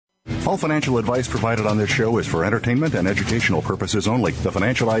All financial advice provided on this show is for entertainment and educational purposes only. The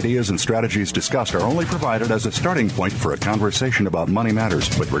financial ideas and strategies discussed are only provided as a starting point for a conversation about money matters.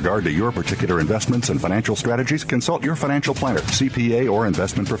 With regard to your particular investments and financial strategies, consult your financial planner, CPA, or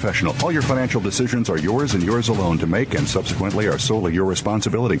investment professional. All your financial decisions are yours and yours alone to make, and subsequently are solely your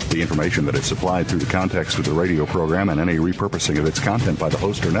responsibility. The information that is supplied through the context of the radio program and any repurposing of its content by the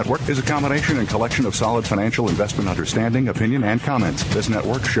host or network is a combination and collection of solid financial investment understanding, opinion, and comments. This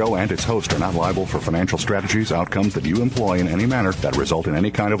network, show, and its host are not liable for financial strategies, outcomes that you employ in any manner that result in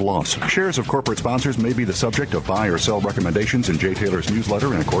any kind of loss. Shares of corporate sponsors may be the subject of buy or sell recommendations in Jay Taylor's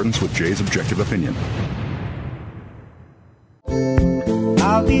newsletter in accordance with Jay's objective opinion.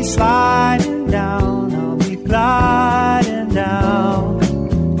 I'll be sliding down, I'll be gliding down.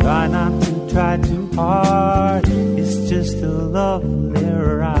 Try too hard, it's just a lovely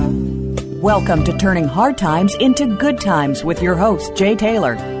ride. Welcome to Turning Hard Times into Good Times with your host, Jay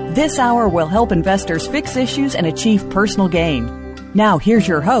Taylor. This hour will help investors fix issues and achieve personal gain. Now, here's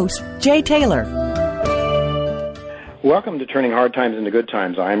your host, Jay Taylor. Welcome to Turning Hard Times into Good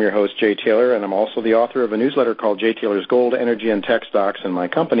Times. I'm your host, Jay Taylor, and I'm also the author of a newsletter called Jay Taylor's Gold, Energy, and Tech Stocks, and my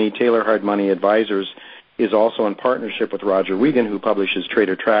company, Taylor Hard Money Advisors, is also in partnership with Roger Wiegand, who publishes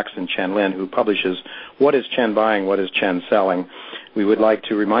Trader Tracks, and Chen Lin, who publishes What is Chen Buying, What is Chen Selling. We would like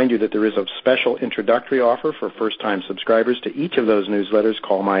to remind you that there is a special introductory offer for first-time subscribers to each of those newsletters.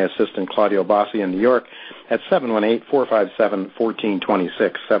 Call my assistant, Claudio Bassi, in New York at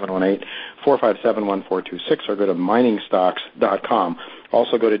 718-457-1426, 718-457-1426, or go to miningstocks.com.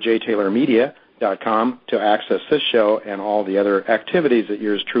 Also go to jtaylormedia.com to access this show and all the other activities that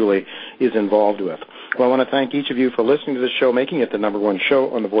yours truly is involved with. Well, I want to thank each of you for listening to this show, making it the number one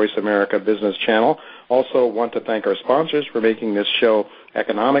show on the Voice America Business Channel. Also want to thank our sponsors for making this show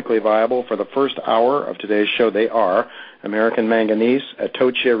economically viable. For the first hour of today's show, they are American Manganese,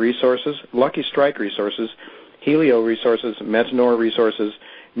 Atochia Resources, Lucky Strike Resources, Helio Resources, Metanor Resources,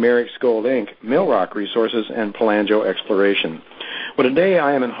 Merrick's Gold Inc., Millrock Resources, and Palanjo Exploration. Well, today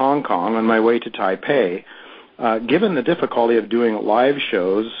I am in Hong Kong on my way to Taipei. Given the difficulty of doing live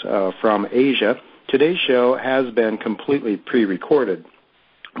shows from Asia, today's show has been completely pre-recorded.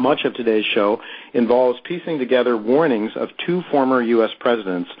 Much of today's show involves piecing together warnings of two former U.S.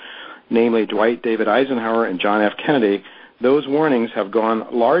 presidents, namely Dwight David Eisenhower and John F. Kennedy. Those warnings have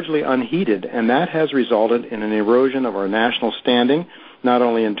gone largely unheeded, and that has resulted in an erosion of our national standing, not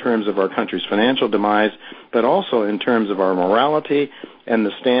only in terms of our country's financial demise, but also in terms of our morality and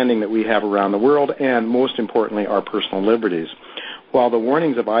the standing that we have around the world, and most importantly, our personal liberties. While the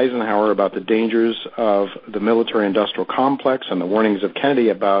warnings of Eisenhower about the dangers of the military-industrial complex and the warnings of Kennedy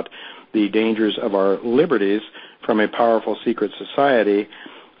about the dangers of our liberties from a powerful secret society,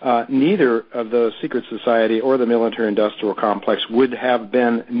 neither of the secret society or the military-industrial complex would have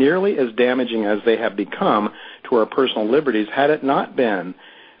been nearly as damaging as they have become to our personal liberties had it not been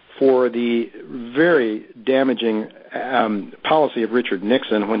for the very damaging policy of Richard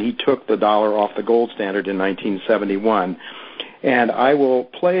Nixon when he took the dollar off the gold standard in 1971. And I will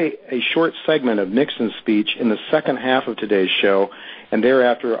play a short segment of Nixon's speech in the second half of today's show, and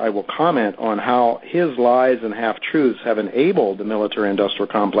thereafter I will comment on how his lies and half-truths have enabled the military-industrial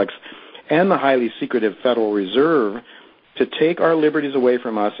complex and the highly secretive Federal Reserve to take our liberties away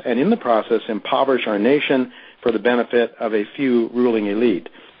from us and in the process impoverish our nation for the benefit of a few ruling elite.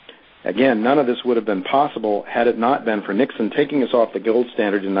 Again, none of this would have been possible had it not been for Nixon taking us off the gold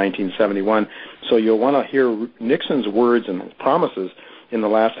standard in 1971. So you'll want to hear Nixon's words and promises in the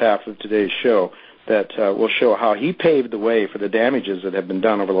last half of today's show that will show how he paved the way for the damages that have been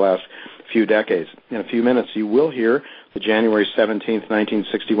done over the last few decades. In a few minutes, you will hear the January 17th,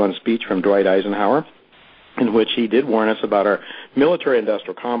 1961 speech from Dwight Eisenhower, in which he did warn us about our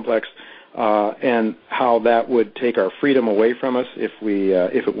military-industrial complex and how that would take our freedom away from us if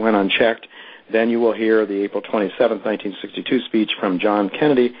it went unchecked. Then you will hear the April 27th, 1962 speech from John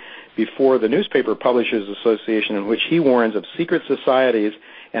Kennedy before the Newspaper Publishers Association, in which he warns of secret societies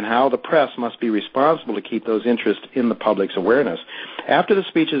and how the press must be responsible to keep those interests in the public's awareness. After the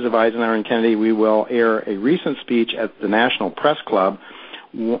speeches of Eisenhower and Kennedy, we will air a recent speech at the National Press Club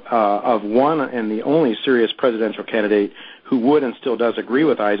of one and the only serious presidential candidate who would and still does agree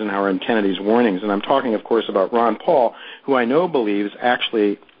with Eisenhower and Kennedy's warnings. And I'm talking, of course, about Ron Paul, who I know believes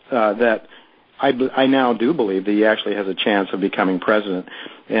actually that I now do believe that he actually has a chance of becoming president.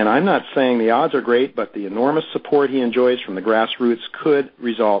 And I'm not saying the odds are great, but the enormous support he enjoys from the grassroots could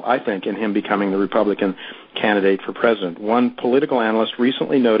result, I think, in him becoming the Republican candidate for president. One political analyst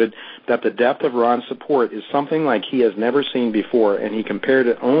recently noted that the depth of Ron's support is something like he has never seen before, and he compared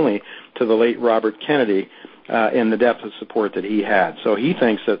it only to the late Robert Kennedy in the depth of support that he had. So he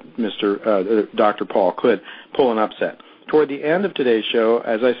thinks that Dr. Paul could pull an upset. Toward the end of today's show,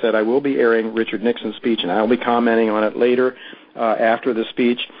 as I said, I will be airing Richard Nixon's speech, and I will be commenting on it later after the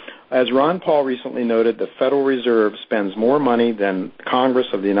speech. As Ron Paul recently noted, the Federal Reserve spends more money than Congress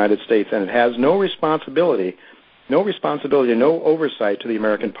of the United States, and it has no responsibility, no oversight to the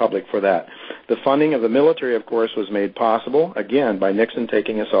American public for that. The funding of the military, of course, was made possible, again, by Nixon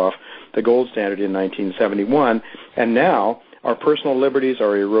taking us off the gold standard in 1971, and now our personal liberties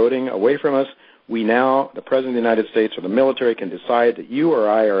are eroding away from us. We now, the President of the United States or the military, can decide that you or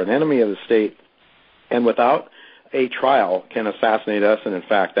I are an enemy of the state, and without a trial can assassinate us, and in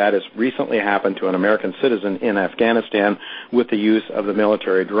fact that has recently happened to an American citizen in Afghanistan with the use of the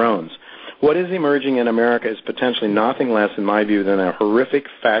military drones. What is emerging in America is potentially nothing less, in my view, than a horrific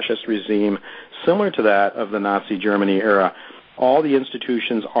fascist regime similar to that of the Nazi Germany era. All the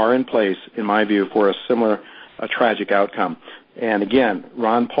institutions are in place, in my view, for a similar tragic outcome. And again,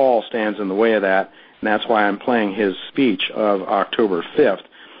 Ron Paul stands in the way of that, and that's why I'm playing his speech of October 5th.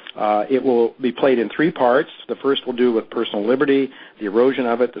 It will be played in three parts. The first will do with personal liberty, the erosion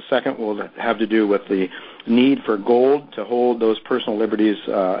of it. The second will have to do with the need for gold to hold those personal liberties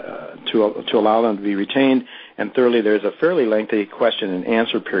to allow them to be retained. And thirdly, there's a fairly lengthy question and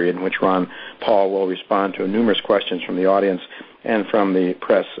answer period in which Ron Paul will respond to numerous questions from the audience and from the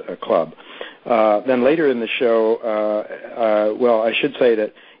press club. Then later in the show, I should say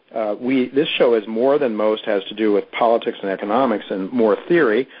that this show is more than most has to do with politics and economics and more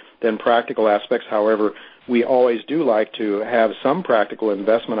theory than practical aspects. However, we always do like to have some practical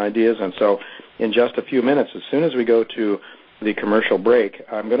investment ideas, and so in just a few minutes, as soon as we go to the commercial break,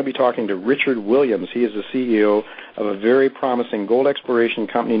 I'm going to be talking to Richard Williams. He is the CEO of a very promising gold exploration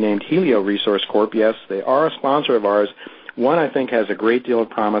company named Helio Resource Corp. Yes, they are a sponsor of ours. One I think has a great deal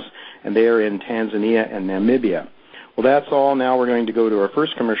of promise, and they are in Tanzania and Namibia. Well, that's all. Now we're going to go to our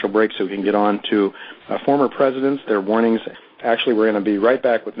first commercial break so we can get on to former presidents, their warnings. Actually, we're going to be right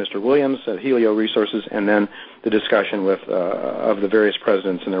back with Mr. Williams at Helio Resources and then the discussion with of the various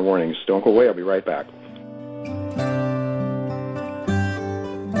presidents and their warnings. Don't go away. I'll be right back.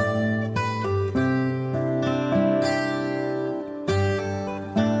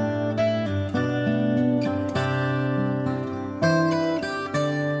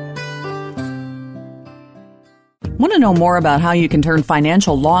 Want to know more about how you can turn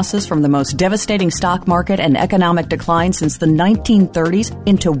financial losses from the most devastating stock market and economic decline since the 1930s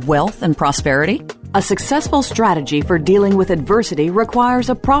into wealth and prosperity? A successful strategy for dealing with adversity requires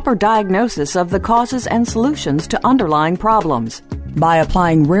a proper diagnosis of the causes and solutions to underlying problems. By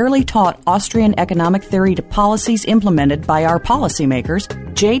applying rarely taught Austrian economic theory to policies implemented by our policymakers,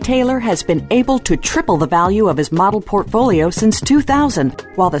 Jay Taylor has been able to triple the value of his model portfolio since 2000,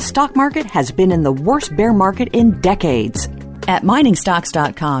 while the stock market has been in the worst bear market in decades. At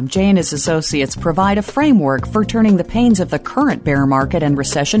miningstocks.com, Jay and his associates provide a framework for turning the pains of the current bear market and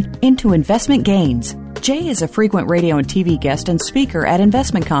recession into investment gains. Jay is a frequent radio and TV guest and speaker at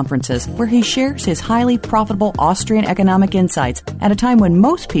investment conferences where he shares his highly profitable Austrian economic insights at a time when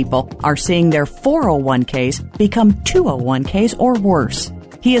most people are seeing their 401ks become 201ks or worse.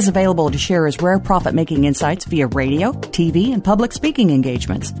 He is available to share his rare profit-making insights via radio, TV, and public speaking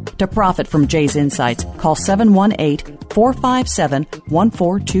engagements. To profit from Jay's insights, call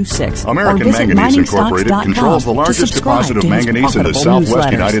 718-457-1426. American Manganese Incorporated controls the largest deposit of manganese in the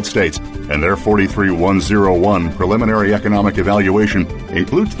southwest United States, and their 43101 preliminary economic evaluation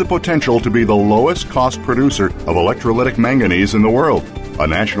includes the potential to be the lowest cost producer of electrolytic manganese in the world. A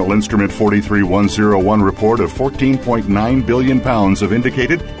National Instrument 43101 report of 14.9 billion pounds of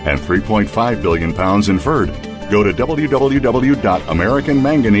indicated and 3.5 billion pounds inferred. Go to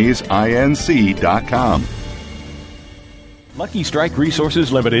www.americanmanganese.com. Lucky Strike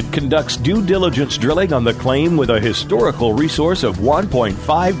Resources Limited conducts due diligence drilling on the claim with a historical resource of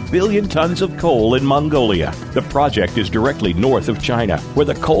 1.5 billion tons of coal in Mongolia. The project is directly north of China, where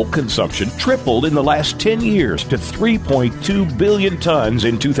the coal consumption tripled in the last 10 years to 3.2 billion tons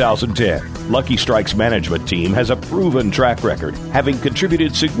in 2010. Lucky Strike's management team has a proven track record, having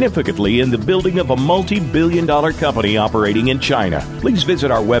contributed significantly in the building of a multi-billion-dollar company operating in China. Please visit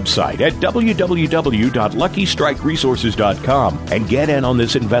our website at www.luckystrikeresources.com and get in on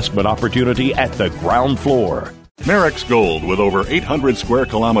this investment opportunity at the ground floor. Merrick's Gold, with over 800 square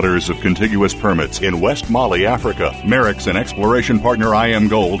kilometers of contiguous permits in West Mali, Africa. Merrick's and exploration partner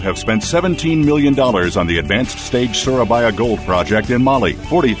IAMGOLD have spent $17 million on the advanced stage Surabaya Gold project in Mali.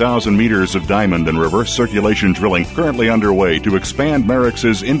 40,000 meters of diamond and reverse circulation drilling currently underway to expand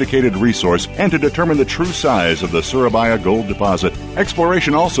Merrick's indicated resource and to determine the true size of the Surabaya Gold deposit.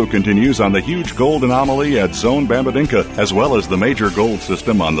 Exploration also continues on the huge gold anomaly at Zone Bambadinka, as well as the major gold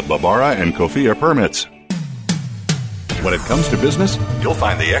system on the Babara and Kofia permits. When it comes to business, you'll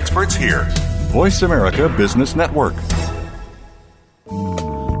find the experts here. Voice America Business Network.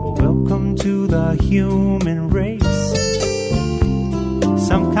 Welcome to the human race.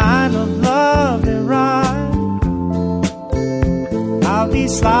 Some kind of lovely ride. I'll be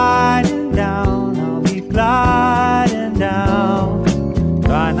sliding down, I'll be gliding down.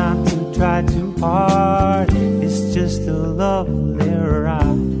 Try not to try too hard. It's just a lovely ride.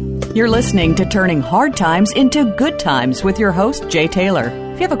 You're listening to Turning Hard Times into Good Times with your host, Jay Taylor.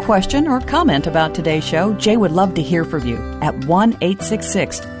 If you have a question or comment about today's show, Jay would love to hear from you at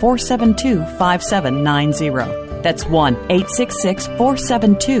 1-866-472-5790. That's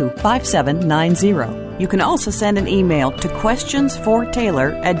 1-866-472-5790. You can also send an email to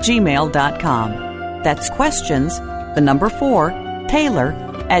questionsfortaylor@gmail.com. That's questions, the number 4,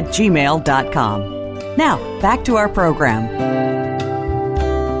 Taylor@gmail.com. Now, back to our program.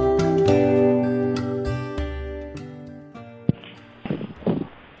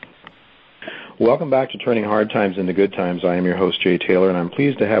 Welcome back to Turning Hard Times into Good Times. I am your host, Jay Taylor, and I'm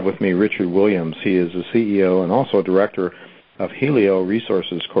pleased to have with me Richard Williams. He is the CEO and also director of Helio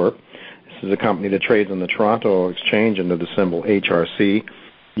Resources Corp. This is a company that trades on the Toronto Exchange under the symbol HRC.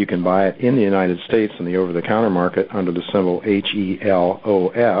 You can buy it in the United States in the over-the-counter market under the symbol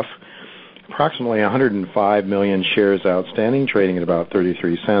HELOF. Approximately 105 million shares outstanding, trading at about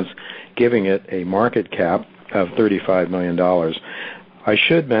 33 cents, giving it a market cap of $35 million. I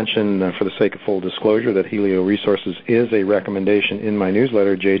should mention, for the sake of full disclosure, that Helio Resources is a recommendation in my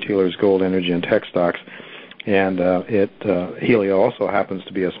newsletter, Jay Taylor's Gold, Energy, and Tech Stocks, and Helio also happens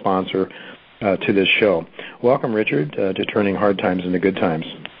to be a sponsor to this show. Welcome, Richard, to Turning Hard Times into Good Times.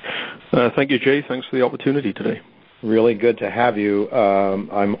 Thank you, Jay. Thanks for the opportunity today. Really good to have you.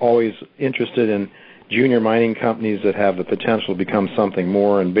 I'm always interested in junior mining companies that have the potential to become something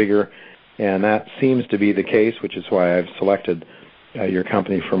more and bigger, and that seems to be the case, which is why I've selected your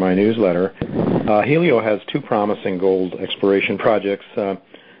company for my newsletter. Helio has two promising gold exploration projects, the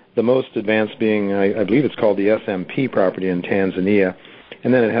most advanced being, I believe it's called the SMP property in Tanzania,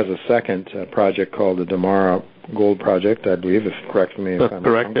 and then it has a second project called the Damara Gold Project, I believe, correct me if I'm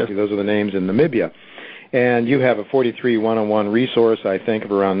correct, wrong. Yes. Those are the names, in Namibia. And you have a 43-101 resource, I think,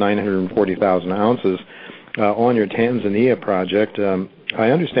 of around 940,000 ounces on your Tanzania project.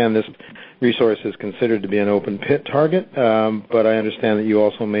 I understand this resource is considered to be an open pit target, but I understand that you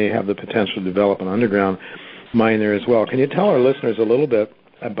also may have the potential to develop an underground mine there as well. Can you tell our listeners a little bit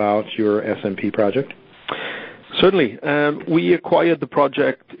about your SMP project? Certainly. We acquired the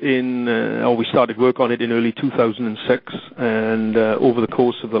project we started work on it in early 2006, and over the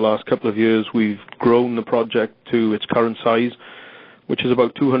course of the last couple of years, we've grown the project to its current size, which is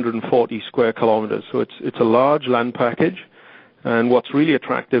about 240 square kilometers. So it's a large land package. And what's really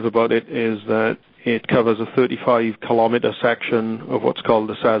attractive about it is that it covers a 35-kilometer section of what's called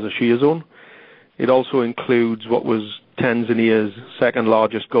the Sasa Shear Zone. It also includes what was Tanzania's second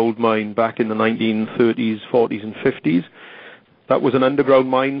largest gold mine back in the 1930s, 40s, and 50s. That was an underground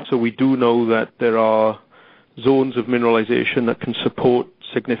mine, so we do know that there are zones of mineralization that can support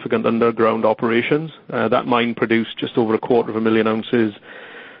significant underground operations. That mine produced just over 250,000 ounces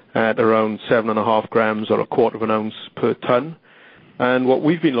at around 7.5 grams or 1/4 ounce per ton. And what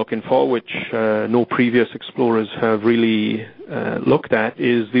we've been looking for, which no previous explorers have really looked at,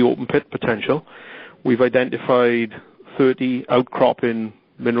 is the open pit potential. We've identified 30 outcropping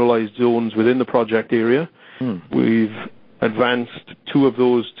mineralized zones within the project area. We've advanced 2 of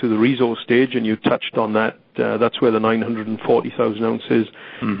those to the resource stage, and you touched on that. That's where the 940,000 ounces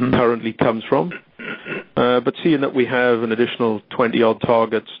currently comes from. But seeing that we have an additional 20-odd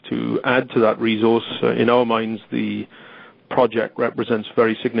targets to add to that resource, in our minds, the project represents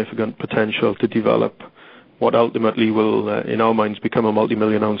very significant potential to develop what ultimately will, in our minds, become a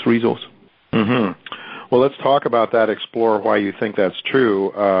multi-million ounce resource. Well, let's talk about that, explore why you think that's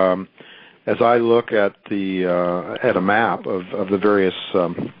true. As I look at a map of the various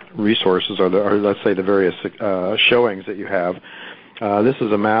resources, or let's say the various showings that you have, this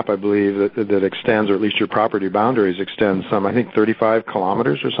is a map, I believe, that extends, or at least your property boundaries extend some, I think, 35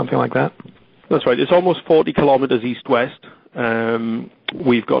 kilometers or something like that? That's right. It's almost 40 kilometers east-west. And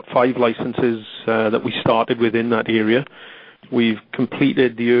We've got 5 licenses that we started within that area. We've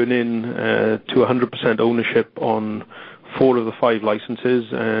completed the earn-in to 100% ownership on 4 of the 5 licenses,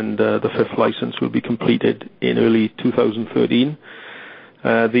 and the 5th license will be completed in early 2013.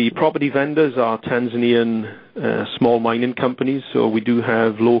 The property vendors are Tanzanian small mining companies, so we do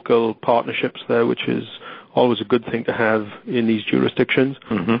have local partnerships there, which is always a good thing to have in these jurisdictions.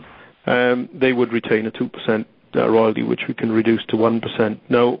 Mm-hmm. They would retain a 2% royalty, which we can reduce to 1%.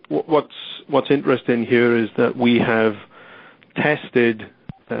 Now, what's interesting here is that we have tested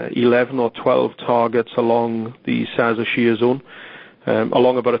 11 or 12 targets along the Sasa Shear Zone,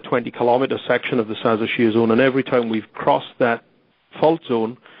 along about a 20-kilometer section of the Sasa Shear Zone, and every time we've crossed that fault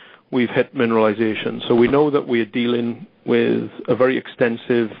zone, we've hit mineralization. So we know that we are dealing with a very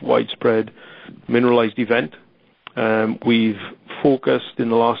extensive, widespread mineralized event. We've focused in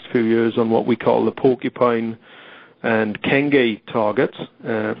the last few years on what we call the Porcupine and Kenge targets.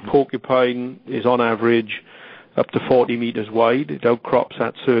 Porcupine is on average up to 40 meters wide. It outcrops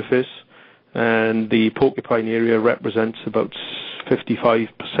at surface, and the Porcupine area represents about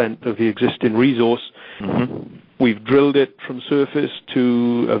 55% of the existing resource. Mm-hmm. We've drilled it from surface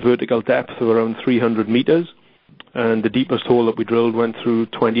to a vertical depth of around 300 meters, and the deepest hole that we drilled went through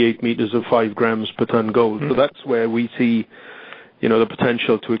 28 meters of 5 grams per ton gold. Mm-hmm. So that's where we see, the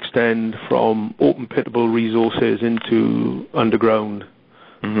potential to extend from open pitable resources into underground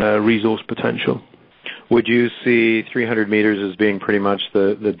resource potential. Would you see 300 meters as being pretty much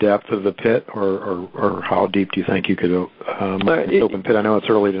the depth of the pit, or how deep do you think you could open pit? I know it's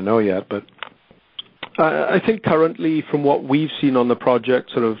early to know yet, but I think currently, from what we've seen on the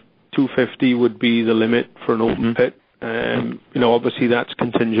project, sort of 250 would be the limit for an open pit. Obviously that's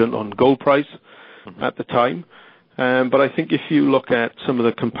contingent on gold price at the time. But I think if you look at some of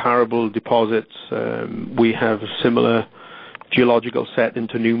the comparable deposits, we have a similar geological set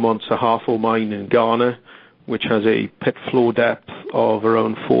into Newmont's Ahafo mine in Ghana, which has a pit flow depth of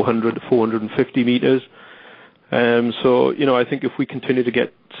around 400 to 450 meters. So, I think if we continue to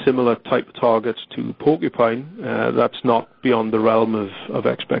get similar type targets to Porcupine, that's not beyond the realm of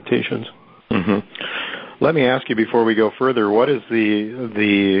expectations. Mm-hmm. Let me ask you before we go further, what is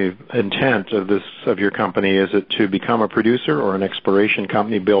the intent of your company? Is it to become a producer or an exploration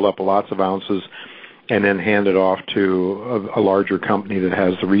company, build up lots of ounces, and then hand it off to a larger company that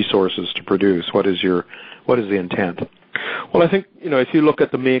has the resources to produce? What is the intent? Well, I think, if you look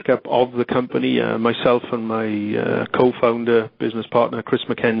at the makeup of the company, myself and my co-founder, business partner, Chris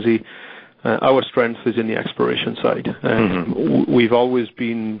McKenzie, our strength is in the exploration side. We've always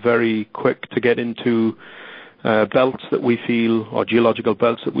been very quick to get into belts that we feel, or geological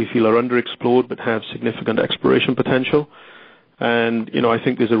belts that we feel are underexplored but have significant exploration potential. And, I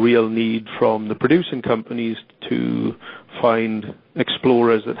think there's a real need from the producing companies to find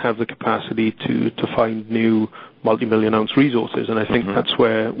explorers that have the capacity to find new multi-million ounce resources. And I think that's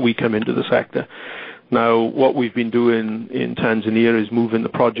where we come into the sector. Now, what we've been doing in Tanzania is moving the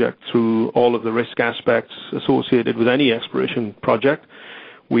project through all of the risk aspects associated with any exploration project.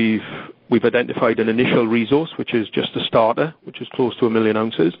 We've identified an initial resource, which is just a starter, which is close to 1 million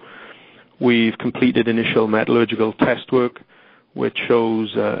ounces. We've completed initial metallurgical test work, which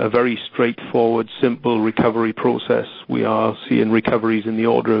shows a very straightforward, simple recovery process. We are seeing recoveries in the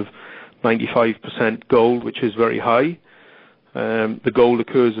order of 95% gold, which is very high. The gold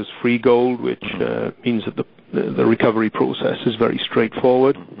occurs as free gold, which means that the recovery process is very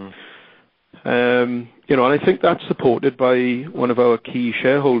straightforward. And I think that's supported by one of our key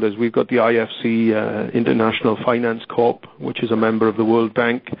shareholders. We've got the IFC International Finance Corp, which is a member of the World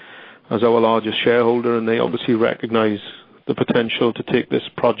Bank, as our largest shareholder, and they obviously recognize the potential to take this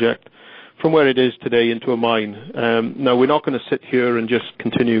project from where it is today into a mine. Now, we're not going to sit here and just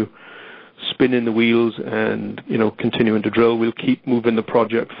continue spinning the wheels and, continuing to drill. We'll keep moving the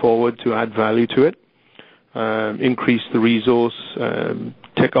project forward to add value to it, increase the resource,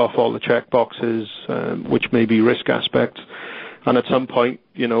 tick off all the check boxes, which may be risk aspects. And at some point,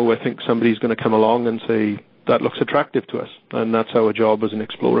 I think somebody's going to come along and say, that looks attractive to us. And that's our job as an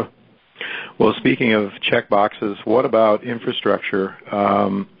explorer. Well, speaking of check boxes, what about infrastructure?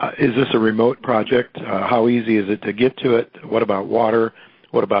 Is this a remote project? How easy is it to get to it? What about water?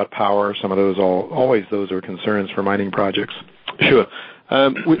 What about power? Some of those, always those are concerns for mining projects. Sure.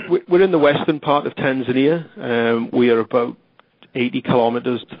 We're in the western part of Tanzania. We are about 80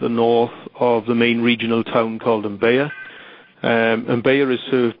 kilometers to the north of the main regional town called Mbeya. Mbeya is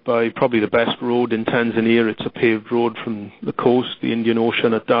served by probably the best road in Tanzania. It's a paved road from the coast, the Indian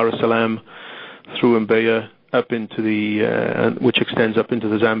Ocean at Dar es Salaam, through Mbeya up into which extends up into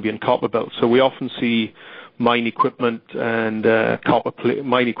the Zambian copper belt. So we often see mine equipment and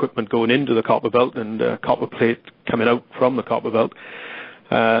mine equipment going into the copper belt and copper plate coming out from the copper belt.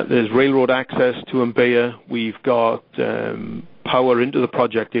 There's railroad access to Mbeya. We've got power into the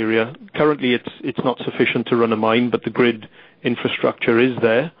project area. Currently, it's not sufficient to run a mine, but the grid infrastructure is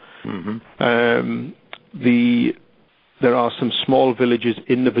there. Mm-hmm. There are some small villages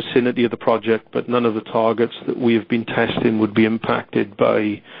in the vicinity of the project, but none of the targets that we have been testing would be impacted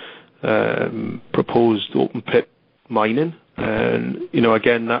by proposed open pit mining. And,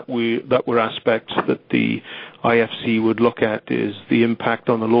 again, that were aspects that the IFC would look at is the impact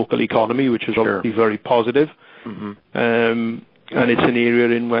on the local economy, which is obviously very positive. Mm-hmm. And it's an area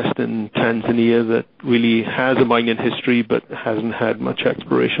in western Tanzania that really has a mining history but hasn't had much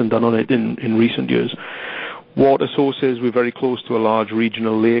exploration done on it in recent years. Water sources, we're very close to a large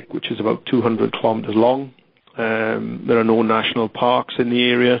regional lake, which is about 200 kilometers long. There are no national parks in the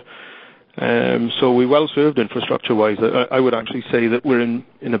area. So we're well served infrastructure-wise. I would actually say that we're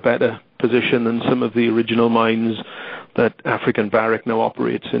in a better position than some of the original mines that African Barrick now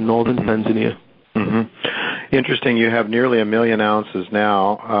operates in northern Tanzania. Mm-hmm. Interesting. You have nearly 1 million ounces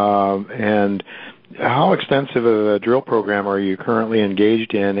now. And how extensive of a drill program are you currently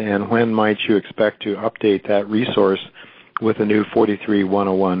engaged in, and when might you expect to update that resource with a new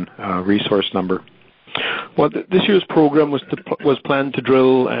 43-101 resource number? Well, this year's program was planned to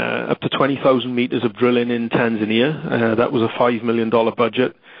drill up to 20,000 meters of drilling in Tanzania. That was a $5 million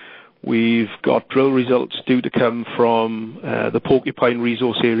budget. We've got drill results due to come from the Porcupine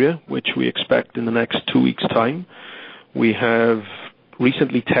resource area, which we expect in the next 2 weeks' time. We have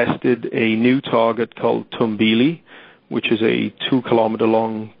recently tested a new target called Tumbili, which is a 2-kilometer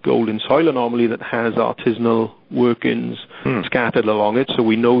long gold in soil anomaly that has artisanal workings scattered along it. So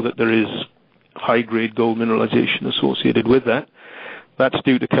we know that there is high-grade gold mineralization associated with that. That's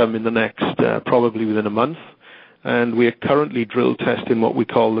due to come in the next, probably within a month. And we are currently drill testing what we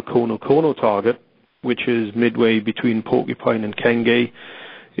call the Kono target, which is midway between Porcupine and Kenge.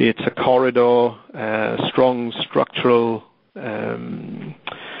 It's a corridor, strong structural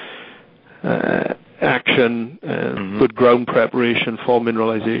action, good ground preparation for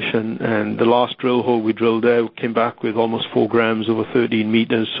mineralization. And the last drill hole we drilled there came back with almost 4 grams over 13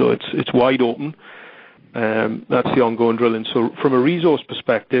 meters, so it's wide open. That's the ongoing drilling. So from a resource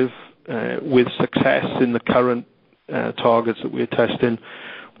perspective, with success in the current targets that we're testing,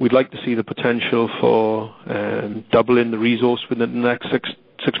 we'd like to see the potential for doubling the resource within the next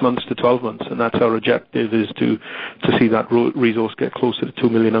 6 months to 12 months, and that's our objective, is to see that resource get closer to 2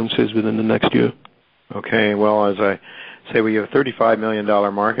 million ounces within the next year. Okay, well, as I say, we have a $35 million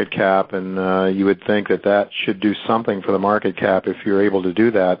market cap, and you would think that should do something for the market cap if you're able to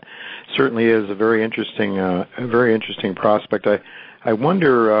do that. Certainly is a very interesting prospect. I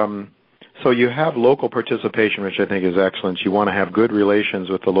wonder, so you have local participation, which I think is excellent. You want to have good relations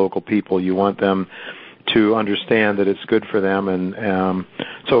with the local people. You want them to understand that it's good for them. And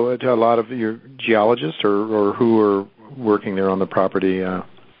so a lot of your geologists or who are working there on the property,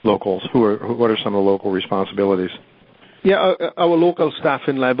 locals, what are some of the local responsibilities? Yeah, our local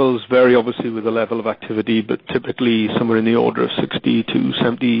staffing levels vary obviously with the level of activity, but typically somewhere in the order of 60 to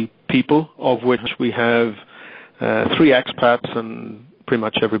 70 people, of which we have 3 expats and pretty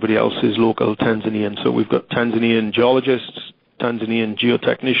much everybody else is local Tanzanian. So we've got Tanzanian geologists, Tanzanian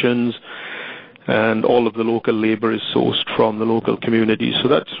geotechnicians, and all of the local labor is sourced from the local communities. So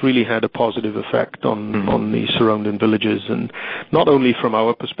that's really had a positive effect on the surrounding villages, and not only from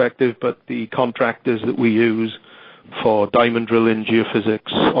our perspective, but the contractors that we use for diamond drilling,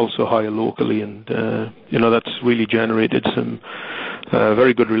 geophysics, also hire locally, and that's really generated some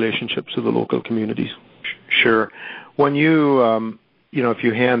very good relationships with the local communities. Sure. When you if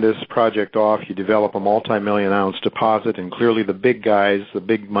you hand this project off, you develop a multi-million ounce deposit, and clearly the big guys, the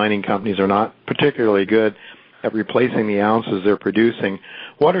big mining companies, are not particularly good at replacing the ounces they're producing.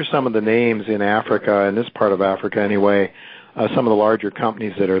 What are some of the names in Africa, in this part of Africa anyway, some of the larger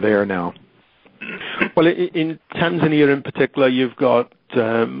companies that are there now? Well, in Tanzania in particular, you've got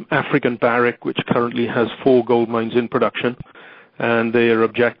African Barrick, which currently has 4 gold mines in production. And their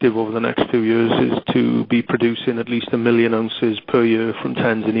objective over the next 2 years is to be producing at least 1 million ounces per year from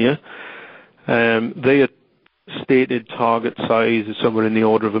Tanzania. Their stated target size is somewhere in the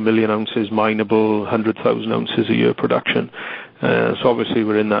order of 1 million ounces mineable, 100,000 ounces a year production. So obviously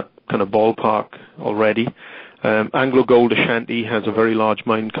we're in that kind of ballpark already. AngloGold Ashanti has a very large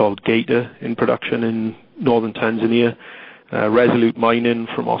mine called Geita in production in northern Tanzania. Resolute Mining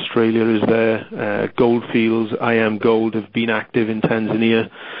from Australia is there. Gold Fields, IAMGold have been active in Tanzania.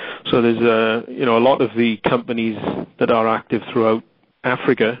 So there's a lot of the companies that are active throughout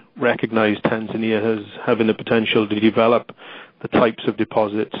Africa recognized Tanzania as having the potential to develop the types of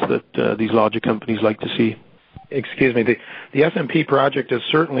deposits that these larger companies like to see. Excuse me, the SMP project is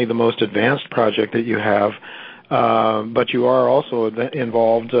certainly the most advanced project that you have, but you are also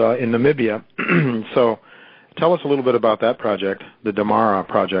involved in Namibia. So tell us a little bit about that project, the Damara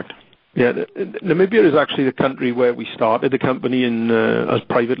project. Yeah, Namibia is actually the country where we started the company as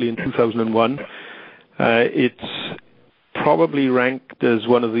privately in 2001. It's probably ranked as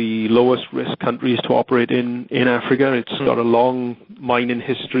one of the lowest risk countries to operate in Africa. It's got a long mining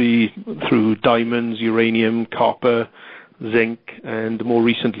history through diamonds, uranium, copper, zinc, and more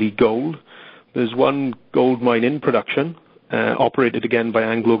recently gold. There's one gold mine in production, operated again by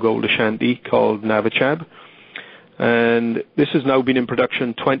AngloGold Ashanti, called Navachab. And this has now been in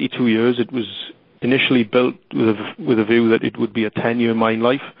production 22 years. It was initially built with a view that it would be a 10-year mine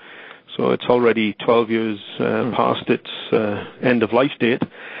life. So it's already 12 years past its end-of-life date.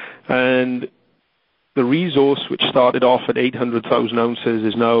 And the resource, which started off at 800,000 ounces,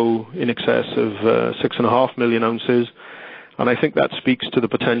 is now in excess of 6.5 million ounces. And I think that speaks to the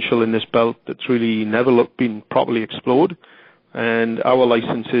potential in this belt that's really never been properly explored. And our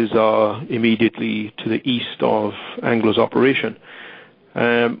licenses are immediately to the east of Anglo's operation.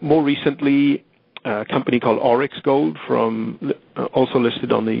 More recently, a company called Oryx Gold, also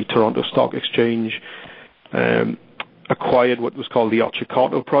listed on the Toronto Stock Exchange, acquired what was called the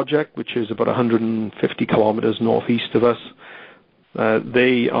Otjikoto project, which is about 150 kilometers northeast of us.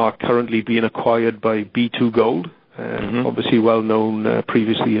 They are currently being acquired by B2 Gold, obviously well known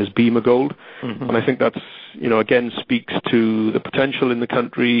previously as Bema Gold. And I think that's, again speaks to the potential in the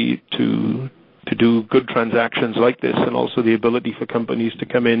country to do good transactions like this, and also the ability for companies to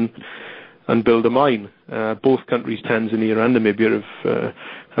come in and build a mine. Both countries, Tanzania and Namibia,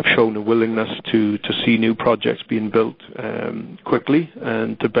 have shown a willingness to see new projects being built quickly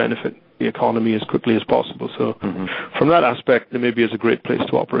and to benefit the economy as quickly as possible. So from that aspect, Namibia is a great place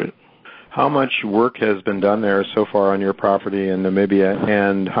to operate. How much work has been done there so far on your property in Namibia,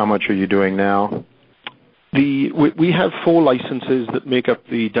 and how much are you doing now? We have 4 licenses that make up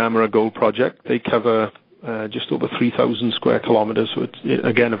the Damara Gold project. They cover just over 3,000 square kilometers, so it's,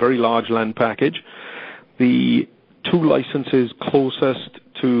 again, a very large land package. The 2 licenses closest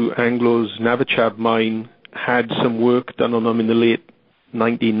to Anglo's Navachab mine had some work done on them in the late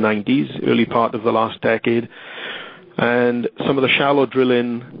 1990s, early part of the last decade. And some of the shallow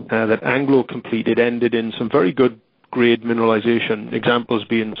drilling that Anglo completed ended in some very good grade mineralization, examples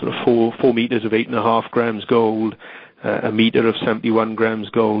being sort of 4 meters of 8.5 grams gold, a meter of 71 grams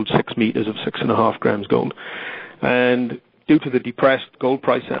gold, 6 meters of 6.5 grams gold. And due to the depressed gold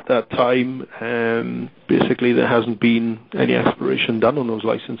price at that time, basically there hasn't been any exploration done on those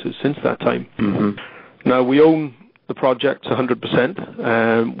licenses since that time. Now, we own the project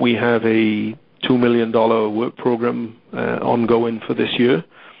 100%. We have a $2 million work program ongoing for this year.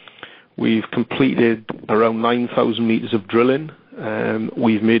 We've completed around 9,000 meters of drilling.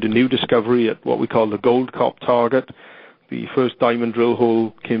 We've made a new discovery at what we call the Gold Cop target. The first diamond drill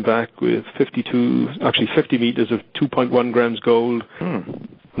hole came back with 50 meters of 2.1 grams gold,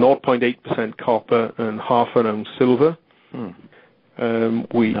 0.8% copper, and half an ounce silver. And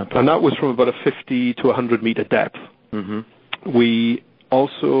that was from about a 50 to 100 meter depth. We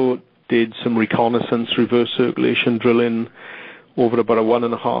also did some reconnaissance reverse circulation drilling over about a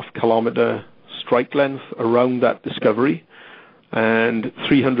 1.5 kilometer strike length around that discovery. And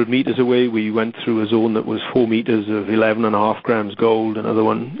 300 meters away, we went through a zone that was 4 meters of 11.5 grams gold, another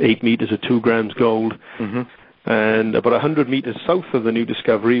one 8 meters of 2 grams gold. And about 100 meters south of the new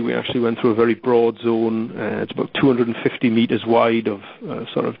discovery, we actually went through a very broad zone. It's about 250 meters wide of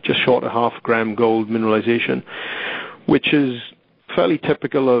sort of just short of half gram gold mineralization, which is fairly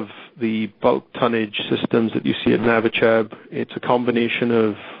typical of the bulk tonnage systems that you see at Navachab. It's a combination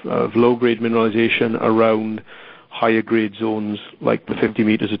of low-grade mineralization around higher-grade zones like the 50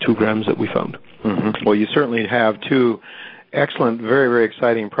 meters of 2 grams that we found. Well, you certainly have 2 excellent, very, very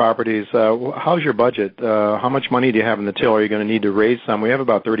exciting properties. How's your budget? How much money do you have in the till? Are you going to need to raise some? We have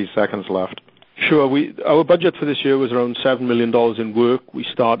about 30 seconds left. Sure. Our budget for this year was around $7 million in work. We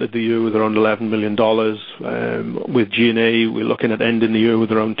started the year with around $11 million. With G&A, we're looking at ending the year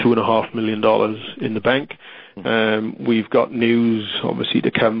with around $2.5 million in the bank. We've got news, obviously,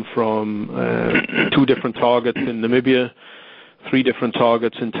 to come from 2 different targets in Namibia, 3 different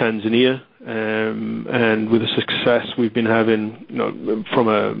targets in Tanzania, and with the success we've been having, from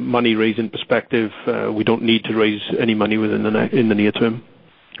a money-raising perspective, we don't need to raise any money in the near term.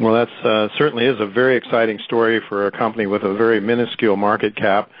 Well, that certainly is a very exciting story for a company with a very minuscule market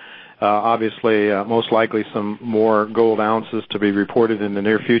cap. Obviously, most likely some more gold ounces to be reported in the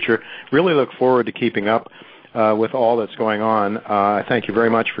near future. Really look forward to keeping up with all that's going on. I thank you very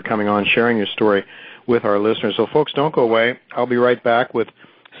much for coming on, sharing your story with our listeners. So, folks, don't go away. I'll be right back with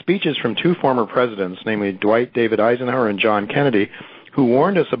speeches from two former presidents, namely Dwight David Eisenhower and John Kennedy, who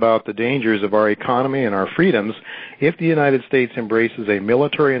warned us about the dangers of our economy and our freedoms if the United States embraces a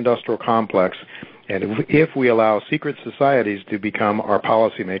military-industrial complex and if we allow secret societies to become our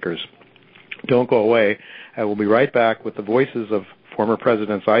policymakers. Don't go away. I will be right back with the voices of former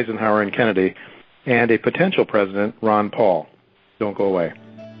Presidents Eisenhower and Kennedy and a potential president, Ron Paul. Don't go away.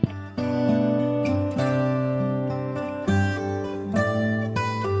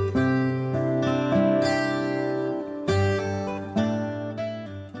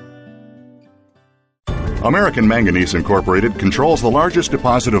 American Manganese Incorporated controls the largest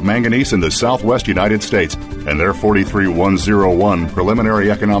deposit of manganese in the southwest United States, and their 43101 preliminary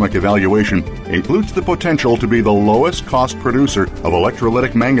economic evaluation includes the potential to be the lowest cost producer of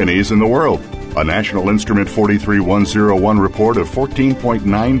electrolytic manganese in the world. A National Instrument 43101 report of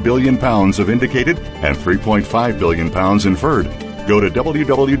 14.9 billion pounds of indicated and 3.5 billion pounds inferred. Go to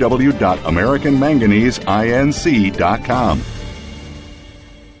www.americanmanganeseinc.com.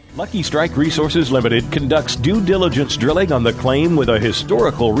 Lucky Strike Resources Limited conducts due diligence drilling on the claim with a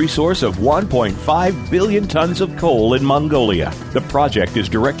historical resource of 1.5 billion tons of coal in Mongolia. The project is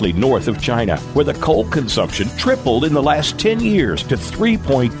directly north of China, where the coal consumption tripled in the last 10 years to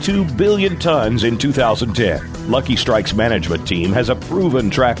 3.2 billion tons in 2010. Lucky Strike's management team has a proven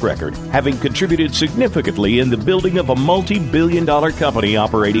track record, having contributed significantly in the building of a multi-billion-dollar company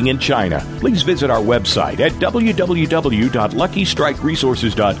operating in China. Please visit our website at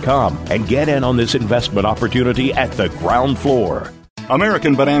www.luckystrikeresources.com and get in on this investment opportunity at the ground floor.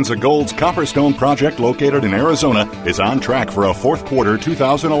 American Bonanza Gold's Copperstone project, located in Arizona, is on track for a fourth quarter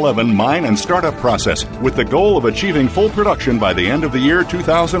 2011 mine and startup process, with the goal of achieving full production by the end of the year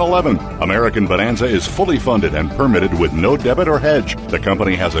 2011. American Bonanza is fully funded and permitted with no debit or hedge. The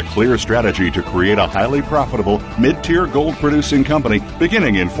company has a clear strategy to create a highly profitable, mid-tier gold-producing company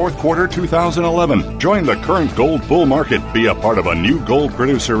beginning in fourth quarter 2011. Join the current gold bull market. Be a part of a new gold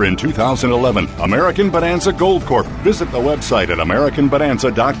producer in 2011. American Bonanza Gold Corp. Visit the website at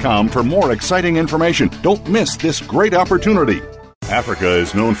AmericanBonanza.com for more exciting information. Don't miss this great opportunity. Africa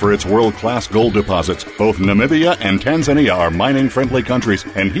is known for its world-class gold deposits. Both Namibia and Tanzania are mining-friendly countries,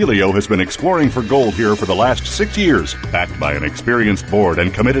 and Helio has been exploring for gold here for the last 6 years. Backed by an experienced board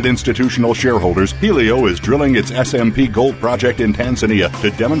and committed institutional shareholders, Helio is drilling its SMP Gold project in Tanzania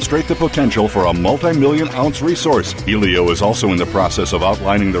to demonstrate the potential for a multi-million-ounce resource. Helio is also in the process of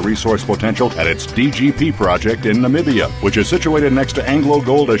outlining the resource potential at its DGP project in Namibia, which is situated next to Anglo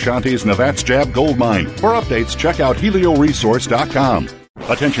Gold Ashanti's Navatsjab gold mine. For updates, check out helioresource.com.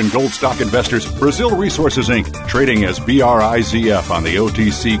 Attention gold stock investors, Brazil Resources Inc., trading as BRIZF on the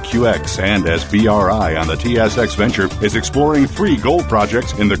OTCQX and as BRI on the TSX Venture, is exploring 3 gold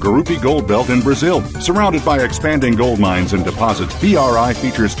projects in the Gurupi Gold Belt in Brazil. Surrounded by expanding gold mines and deposits, BRI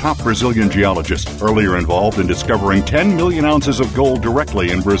features top Brazilian geologists, earlier involved in discovering 10 million ounces of gold directly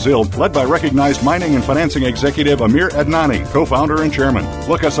in Brazil, led by recognized mining and financing executive Amir Adnani, co-founder and chairman.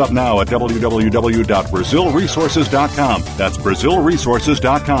 Look us up now at www.brazilresources.com. That's brazilresources.com.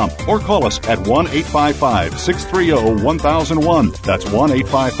 Or call us at 1-855-630-1001. That's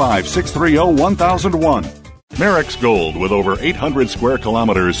 1-855-630-1001. Merrick's Gold, with over 800 square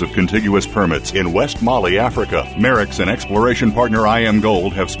kilometers of contiguous permits in West Mali, Africa. Merrick's and exploration partner IM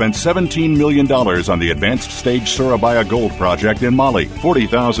Gold have spent $17 million on the advanced stage Surabaya Gold project in Mali.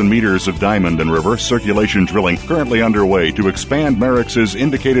 40,000 meters of diamond and reverse circulation drilling currently underway to expand Merrick's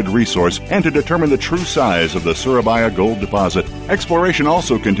indicated resource and to determine the true size of the Surabaya Gold deposit. Exploration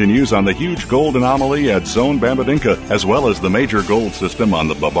also continues on the huge gold anomaly at Zone Bambadinka, as well as the major gold system on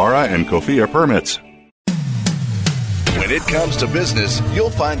the Babara and Kofia permits. When it comes to business,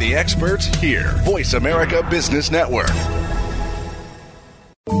 you'll find the experts here. Voice America Business Network.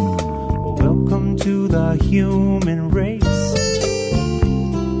 Welcome to the human race.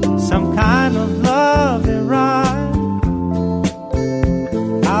 Some kind of love and ride.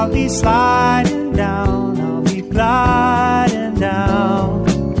 I'll be sliding down, I'll be gliding down.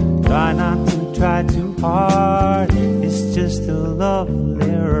 Try not to try too hard. It's just a lovely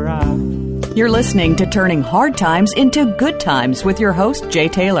ride. You're listening to Turning Hard Times into Good Times with your host, Jay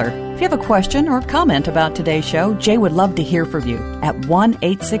Taylor. If you have a question or comment about today's show, Jay would love to hear from you at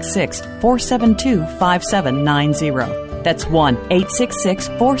 1-866-472-5790. That's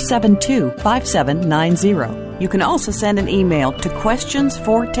 1-866-472-5790. You can also send an email to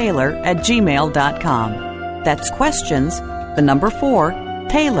questionsfortaylor@gmail.com. That's questions, the number 4,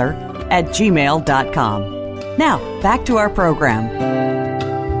 taylor@gmail.com. Now, back to our program.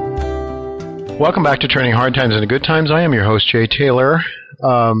 Welcome back to Turning Hard Times into Good Times. I am your host, Jay Taylor.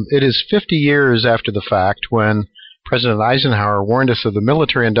 It is 50 years after the fact when President Eisenhower warned us of the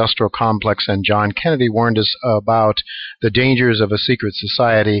military-industrial complex and John Kennedy warned us about the dangers of a secret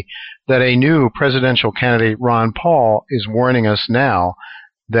society, that a new presidential candidate, Ron Paul, is warning us now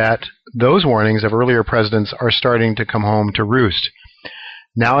that those warnings of earlier presidents are starting to come home to roost.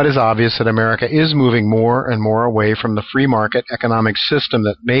 Now it is obvious that America is moving more and more away from the free market economic system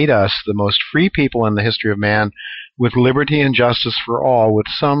that made us the most free people in the history of man, with liberty and justice for all, with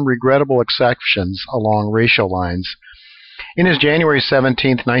some regrettable exceptions along racial lines. In his January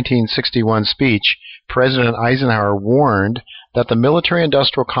 17, 1961 speech, President Eisenhower warned that the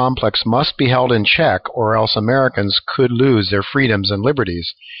military-industrial complex must be held in check or else Americans could lose their freedoms and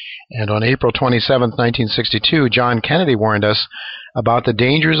liberties. And on April 27, 1962, John Kennedy warned us about the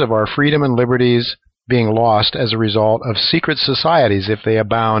dangers of our freedom and liberties being lost as a result of secret societies if they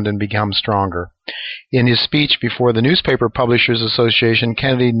abound and become stronger. In his speech before the Newspaper Publishers Association,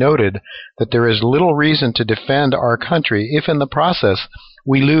 Kennedy noted that there is little reason to defend our country if in the process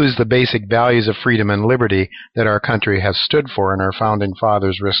we lose the basic values of freedom and liberty that our country has stood for and our founding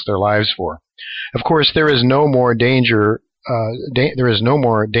fathers risked their lives for. Of course, there is no more dangerous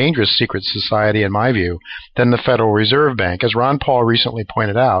secret society, in my view, than the Federal Reserve Bank. As Ron Paul recently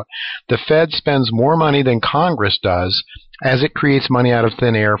pointed out, the Fed spends more money than Congress does, as it creates money out of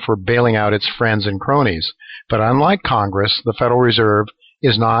thin air for bailing out its friends and cronies. But unlike Congress, the Federal Reserve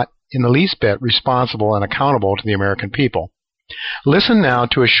is not in the least bit responsible and accountable to the American people. Listen now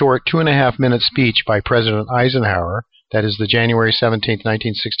to a short 2.5-minute speech by President Eisenhower, that is the January 17,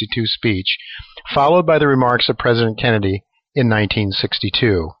 1962 speech, followed by the remarks of President Kennedy in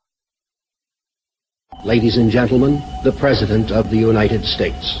 1962. Ladies and gentlemen, the President of the United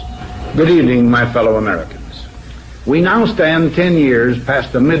States. Good evening, my fellow Americans. We now stand 10 years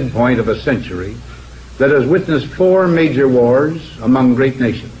past the midpoint of a century that has witnessed 4 major wars among great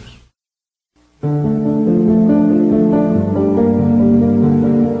nations.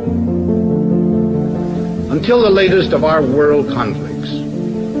 Until the latest of our world conflicts,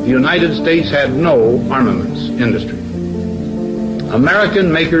 the United States had no armaments industry.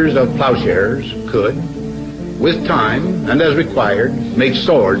 American makers of plowshares could, with time and as required, make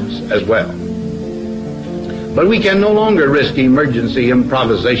swords as well. But we can no longer risk emergency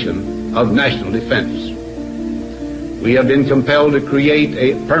improvisation of national defense. We have been compelled to create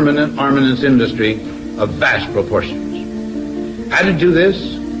a permanent armaments industry of vast proportions. Added to this,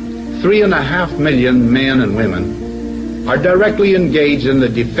 3.5 million men and women are directly engaged in the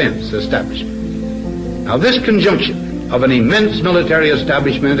defense establishment. Now, this conjunction of an immense military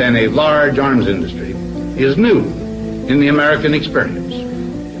establishment and a large arms industry is new in the American experience.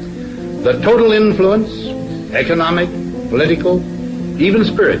 The total influence, economic, political, even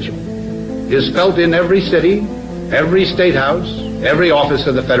spiritual, is felt in every city, every state house, every office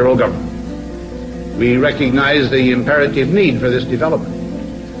of the federal government. We recognize the imperative need for this development,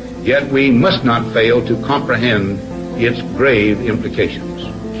 yet we must not fail to comprehend its grave implications.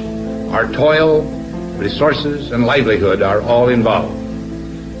 Our toil, resources, and livelihood are all involved.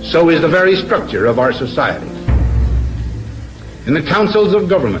 So is the very structure of our society. In the councils of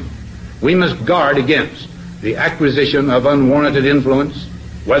government, we must guard against the acquisition of unwarranted influence,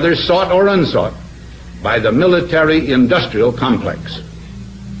 whether sought or unsought, by the military-industrial complex.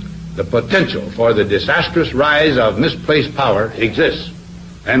 The potential for the disastrous rise of misplaced power exists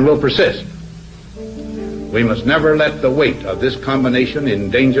and will persist. We must never let the weight of this combination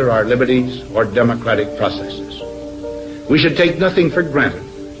endanger our liberties or democratic processes. We should take nothing for granted.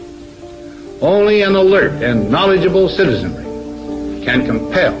 Only an alert and knowledgeable citizenry can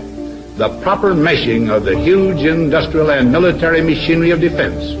compel the proper meshing of the huge industrial and military machinery of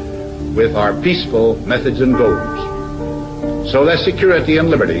defense with our peaceful methods and goals, so that security and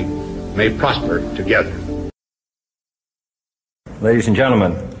liberty may prosper together. Ladies and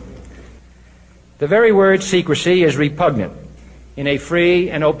gentlemen, the very word secrecy is repugnant in a free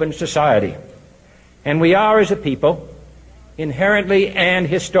and open society, and we are, as a people, inherently and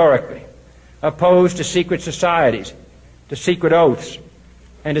historically opposed to secret societies, to secret oaths,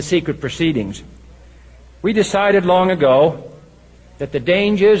 and to secret proceedings. We decided long ago that the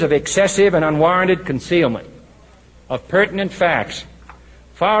dangers of excessive and unwarranted concealment of pertinent facts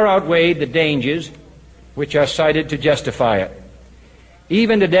far outweighed the dangers which are cited to justify it.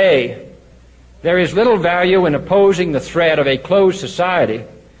 Even today, there is little value in opposing the threat of a closed society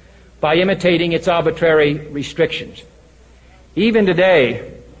by imitating its arbitrary restrictions. Even today,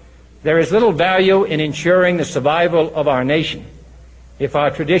 there is little value in ensuring the survival of our nation if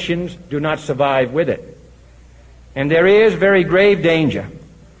our traditions do not survive with it. And there is very grave danger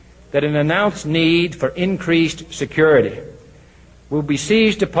that an announced need for increased security will be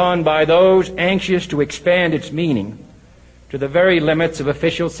seized upon by those anxious to expand its meaning to the very limits of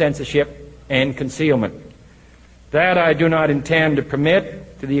official censorship and concealment. That I do not intend to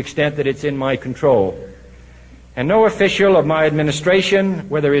permit to the extent that it's in my control. And no official of my administration,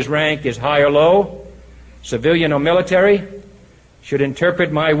 whether his rank is high or low, civilian or military, should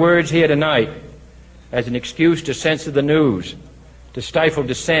interpret my words here tonight as an excuse to censor the news, to stifle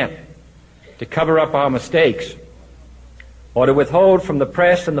dissent, to cover up our mistakes, or to withhold from the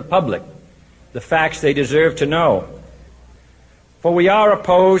press and the public the facts they deserve to know. For we are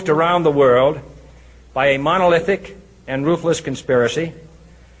opposed around the world by a monolithic and ruthless conspiracy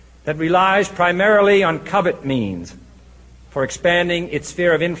that relies primarily on covert means for expanding its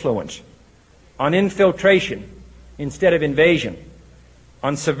sphere of influence, on infiltration instead of invasion,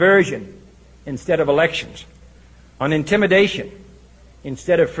 on subversion instead of elections, on intimidation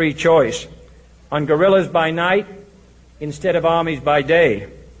instead of free choice, on guerrillas by night instead of armies by day.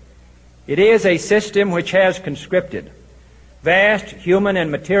 It is a system which has conscripted vast human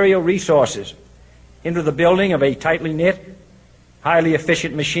and material resources into the building of a tightly knit, highly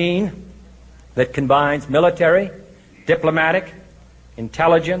efficient machine that combines military, diplomatic,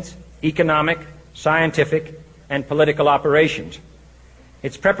 intelligence, economic, scientific, and political operations.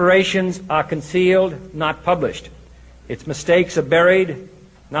 Its preparations are concealed, not published. Its mistakes are buried,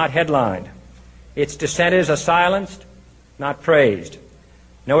 not headlined. Its dissenters are silenced, not praised.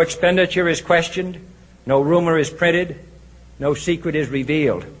 No expenditure is questioned, no rumor is printed, no secret is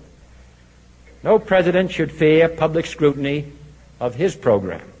revealed. No president should fear public scrutiny of his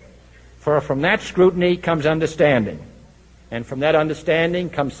program, for from that scrutiny comes understanding, and from that understanding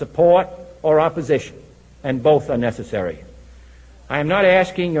comes support or opposition, and both are necessary. I am not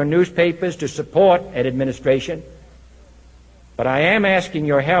asking your newspapers to support an administration, but I am asking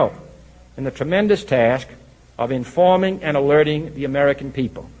your help in the tremendous task of informing and alerting the American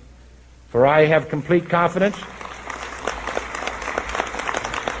people. For I have complete confidence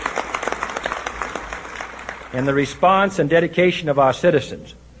in the response and dedication of our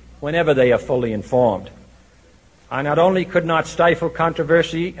citizens whenever they are fully informed. I not only could not stifle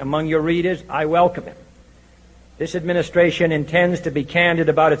controversy among your readers, I welcome it. This administration intends to be candid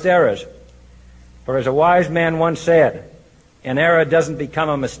about its errors. For as a wise man once said, an error doesn't become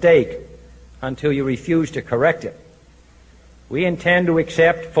a mistake until you refuse to correct it. We intend to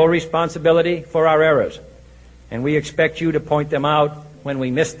accept full responsibility for our errors, and we expect you to point them out when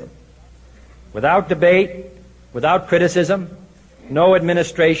we miss them. Without debate, without criticism, no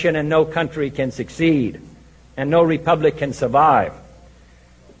administration and no country can succeed, and no republic can survive.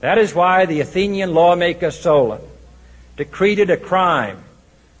 That is why the Athenian lawmaker Solon decreed it a crime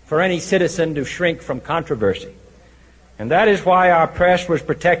for any citizen to shrink from controversy. And that is why our press was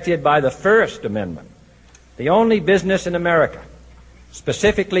protected by the First Amendment, the only business in America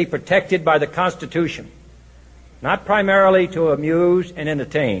specifically protected by the Constitution, not primarily to amuse and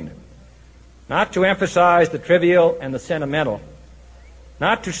entertain, not to emphasize the trivial and the sentimental,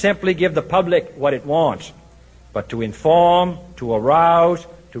 not to simply give the public what it wants, but to inform, to arouse,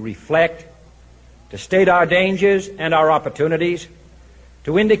 to reflect, to state our dangers and our opportunities,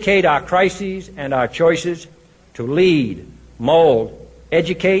 to indicate our crises and our choices, to lead, mold,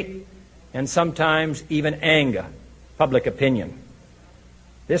 educate, and sometimes even anger public opinion.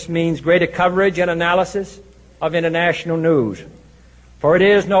 This means greater coverage and analysis of international news, for it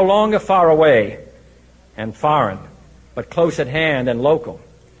is no longer far away and foreign, but close at hand and local.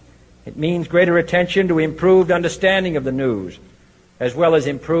 It means greater attention to improved understanding of the news, as well as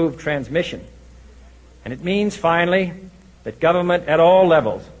improved transmission. And it means, finally, that government at all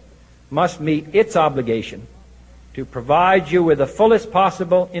levels must meet its obligation to provide you with the fullest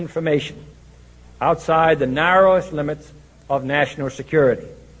possible information outside the narrowest limits of national security.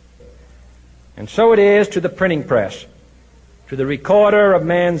 And so it is to the printing press, to the recorder of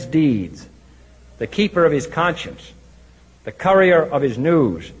man's deeds, the keeper of his conscience, the courier of his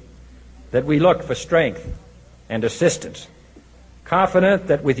news, that we look for strength and assistance, confident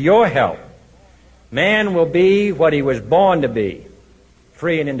that with your help, man will be what he was born to be,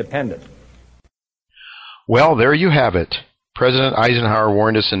 free and independent. Well, there you have it. President Eisenhower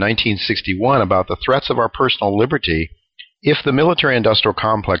warned us in 1961 about the threats of our personal liberty if the military-industrial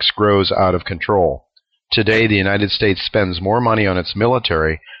complex grows out of control. Today, the United States spends more money on its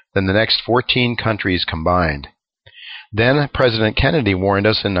military than the next 14 countries combined. Then President Kennedy warned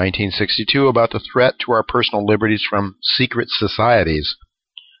us in 1962 about the threat to our personal liberties from secret societies.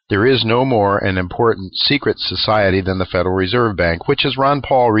 There is no more an important secret society than the Federal Reserve Bank, which, as Ron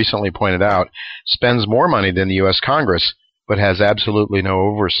Paul recently pointed out, spends more money than the U.S. Congress, but has absolutely no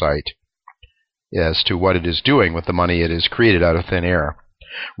oversight as to what it is doing with the money it has created out of thin air.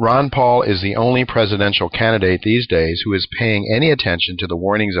 Ron Paul is the only presidential candidate these days who is paying any attention to the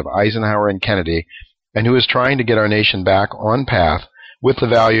warnings of Eisenhower and Kennedy, and who is trying to get our nation back on path with the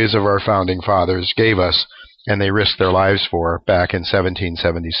values of our founding fathers gave us, and they risked their lives for back in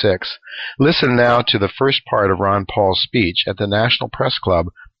 1776. Listen now to the first part of Ron Paul's speech at the National Press Club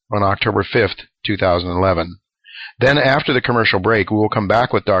on October 5th, 2011. Then, after the commercial break, we will come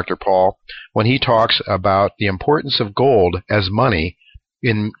back with Dr. Paul when he talks about the importance of gold as money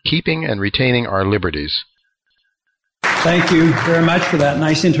in keeping and retaining our liberties. Thank you very much for that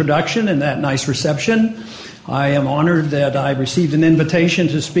nice introduction and that nice reception. I am honored that I received an invitation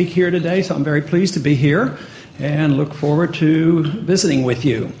to speak here today, so I'm very pleased to be here and look forward to visiting with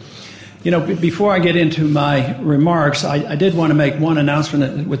you. You know, before I get into my remarks, I did want to make one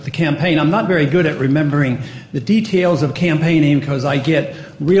announcement with the campaign. I'm not very good at remembering the details of campaigning because I get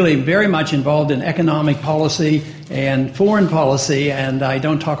really very much involved in economic policy and foreign policy, and I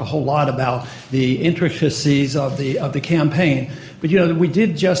don't talk a whole lot about the intricacies of the campaign. But, you know, we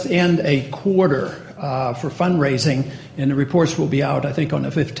did just end a quarter for fundraising, and the reports will be out, I think, on the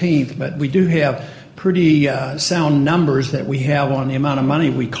 15th. But we do have pretty sound numbers that we have on the amount of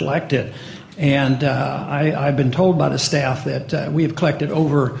money we collected. And I've been told by the staff that we have collected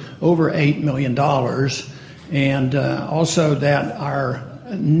over $8 million, and also that our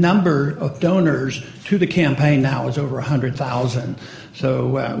number of donors to the campaign now is over 100,000.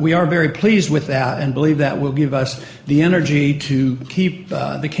 So we are very pleased with that and believe that will give us the energy to keep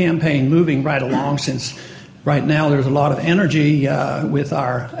the campaign moving right along, since right now there's a lot of energy with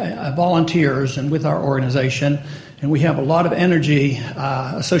our volunteers and with our organization, and we have a lot of energy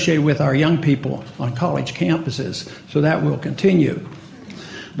associated with our young people on college campuses, so that will continue.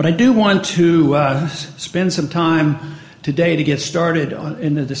 But I do want to spend some time today to get started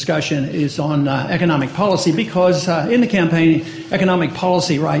in the discussion is on economic policy, because in the campaign, economic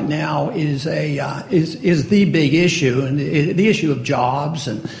policy right now is the big issue, and the issue of jobs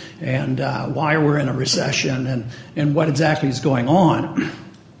and why we're in a recession and what exactly is going on.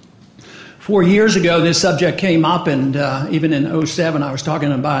 4 years ago, this subject came up, and even in 2007, I was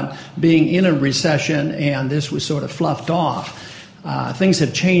talking about being in a recession, and this was sort of fluffed off. Things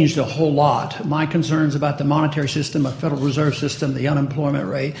have changed a whole lot. My concerns about the monetary system, the Federal Reserve System, the unemployment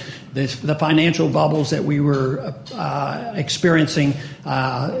rate, the financial bubbles that we were experiencing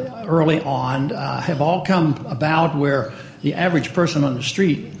early on have all come about where the average person on the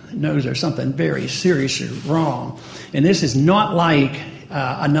street knows there's something very seriously wrong. And this is not like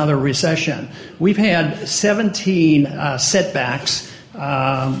another recession. We've had 17 setbacks,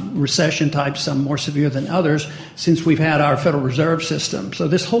 recession types, some more severe than others, since we've had our Federal Reserve System. So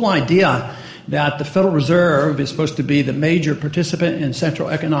this whole idea that the Federal Reserve is supposed to be the major participant in central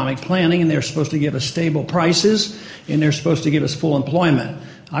economic planning, and they're supposed to give us stable prices, and they're supposed to give us full employment,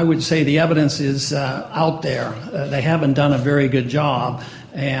 I would say the evidence is out there. They haven't done a very good job.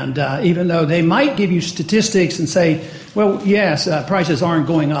 And even though they might give you statistics and say, well, yes, prices aren't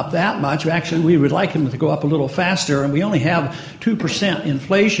going up that much. Actually, we would like them to go up a little faster, and we only have 2%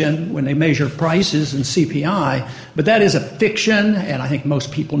 inflation when they measure prices and CPI. But that is a fiction, and I think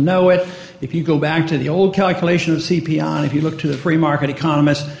most people know it. If you go back to the old calculation of CPI, and if you look to the free market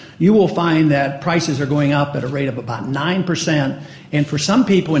economists, you will find that prices are going up at a rate of about 9%, and for some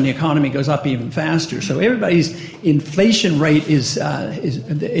people in the economy it goes up even faster. So everybody's inflation rate is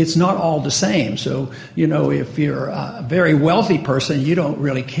it's not all the same. So, you know, if you're a very wealthy person, you don't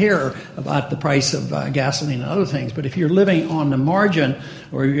really care about the price of gasoline and other things. But if you're living on the margin,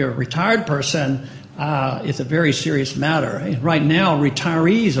 or you're a retired person, it's a very serious matter. And right now,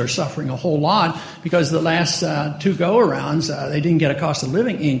 retirees are suffering a whole lot because the last two go-arounds, they didn't get a cost of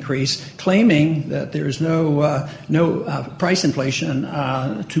living increase, claiming that there's no price inflation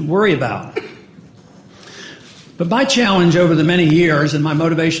to worry about. But my challenge over the many years and my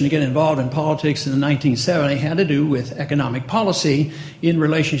motivation to get involved in politics in the 1970s had to do with economic policy in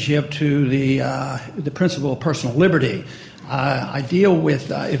relationship to the principle of personal liberty. I deal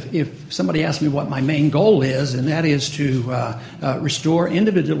with, if somebody asks me what my main goal is, and that is to restore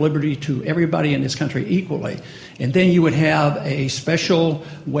individual liberty to everybody in this country equally. And then you would have a special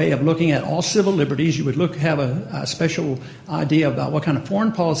way of looking at all civil liberties. You would have a special idea about what kind of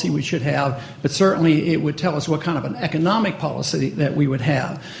foreign policy we should have, but certainly it would tell us what kind of an economic policy that we would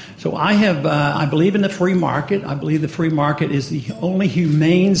have. So I believe in the free market. I believe the free market is the only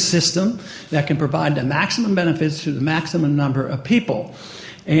humane system that can provide the maximum benefits to the maximum number of people.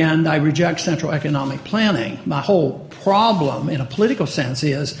 And I reject central economic planning. My whole problem in a political sense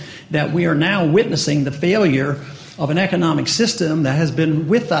is that we are now witnessing the failure of an economic system that has been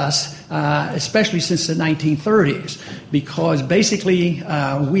with us, especially since the 1930s, because basically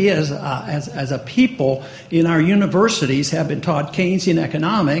we as a people in our universities have been taught Keynesian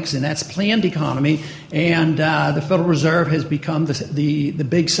economics, and that's planned economy, and the Federal Reserve has become the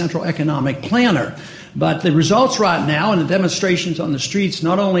big central economic planner. But the results right now and the demonstrations on the streets,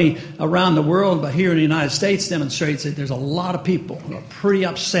 not only around the world but here in the United States, demonstrates that there's a lot of people who are pretty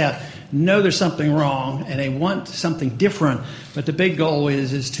upset, know there's something wrong, and they want something different. But the big goal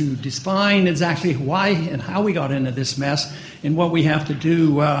is to define exactly why and how we got into this mess and what we have to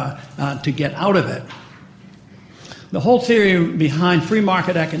do to get out of it. The whole theory behind free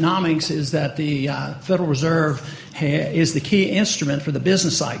market economics is that the Federal Reserve is the key instrument for the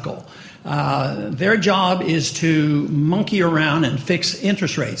business cycle. Their job is to monkey around and fix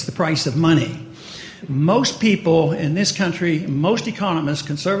interest rates, the price of money. Most people in this country, most economists,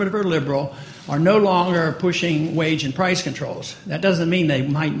 conservative or liberal, are no longer pushing wage and price controls. That doesn't mean they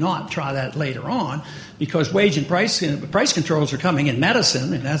might not try that later on, because wage and price controls are coming in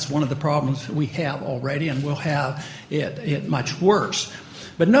medicine, and that's one of the problems we have already, and we'll have it much worse.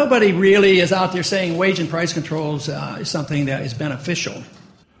 But nobody really is out there saying wage and price controls is something that is beneficial.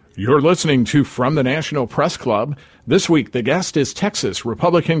 You're listening to From the National Press Club. This week, the guest is Texas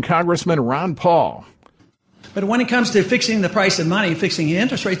Republican Congressman Ron Paul. But when it comes to fixing the price of money, fixing the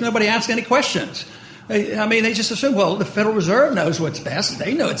interest rates, nobody asks any questions. I mean, they just assume, well, the Federal Reserve knows what's best.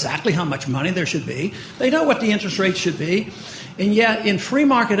 They know exactly how much money there should be. They know what the interest rate should be. And yet, in free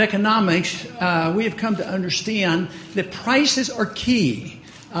market economics, we have come to understand that prices are key.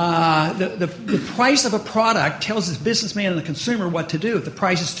 The price of a product tells the businessman and the consumer what to do. If the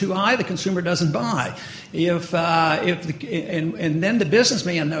price is too high, the consumer doesn't buy. And then the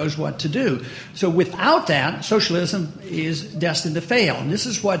businessman knows what to do. So without that, socialism is destined to fail. And this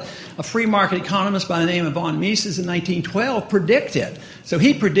is what a free market economist by the name of von Mises in 1912 predicted. So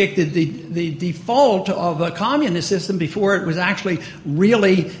he predicted the default of a communist system before it was actually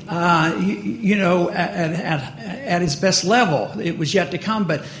really, at its best level. It was yet to come,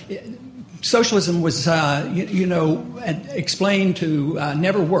 but socialism was, explained to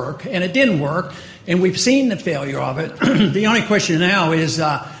never work, and it didn't work, and we've seen the failure of it. The only question now is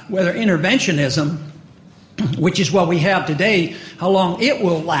whether interventionism, which is what we have today, how long it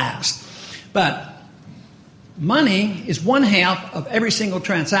will last. But money is one half of every single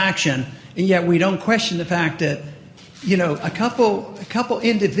transaction, and yet we don't question the fact that, a couple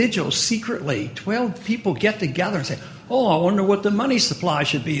individuals secretly, 12 people get together and say, oh, I wonder what the money supply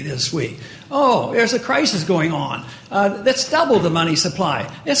should be this week. Oh, there's a crisis going on. Let's double the money supply.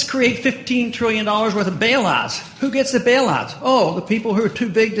 Let's create $15 trillion worth of bailouts. Who gets the bailouts? Oh, the people who are too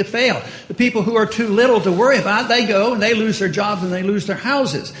big to fail. The people who are too little to worry about, they go and they lose their jobs and they lose their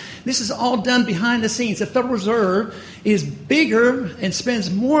houses. This is all done behind the scenes. The Federal Reserve is bigger and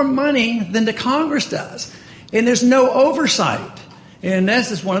spends more money than the Congress does. And there's no oversight. And this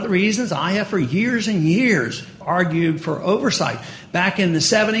is one of the reasons I have for years and years argued for oversight. Back in the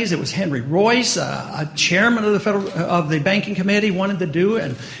 70s, it was Henry Royce, a chairman of the Banking Committee, wanted to do it.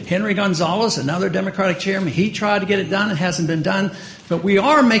 And Henry Gonzalez, another Democratic chairman, he tried to get it done. It hasn't been done. But we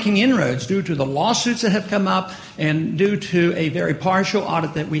are making inroads due to the lawsuits that have come up and due to a very partial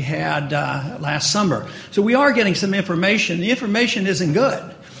audit that we had last summer. So we are getting some information. The information isn't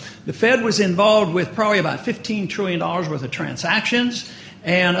good. The Fed was involved with probably about $15 trillion worth of transactions,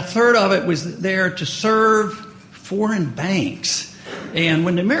 and a third of it was there to serve foreign banks. And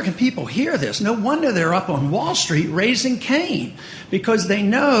when the American people hear this, no wonder they're up on Wall Street raising Cain, because they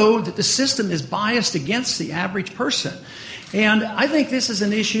know that the system is biased against the average person. And I think this is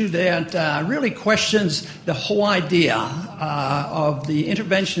an issue that really questions the whole idea of the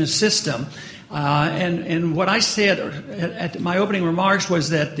interventionist system. And what I said at my opening remarks was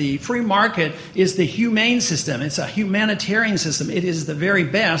that the free market is the humane system. It's a humanitarian system. It is the very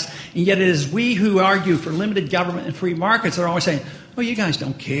best. And yet it is we who argue for limited government and free markets that are always saying, well, you guys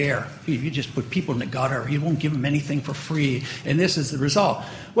don't care. You just put people in the gutter. You won't give them anything for free. And this is the result.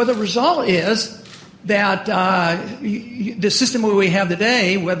 Well, the result is that the system we have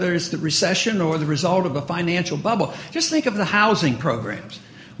today, whether it's the recession or the result of a financial bubble, just think of the housing programs.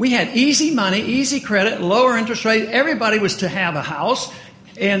 We had easy money, easy credit, lower interest rate. Everybody was to have a house.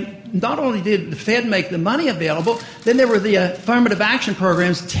 And not only did the Fed make the money available, then there were the affirmative action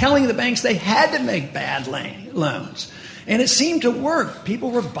programs telling the banks they had to make bad loans. And it seemed to work.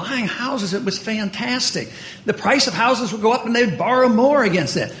 People were buying houses. It was fantastic. The price of houses would go up and they'd borrow more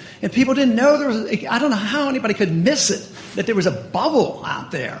against it. And people didn't know there was, I don't know how anybody could miss it. that there was a bubble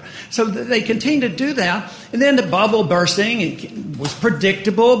out there. So they continued to do that. And then the bubble bursting, it was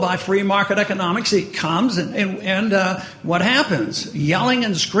predictable by free market economics. It comes and what happens? Yelling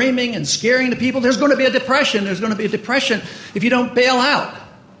and screaming and scaring the people. There's going to be a depression. There's going to be a depression if you don't bail out.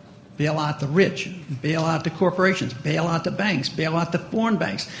 Bail out the rich, bail out the corporations, bail out the banks, bail out the foreign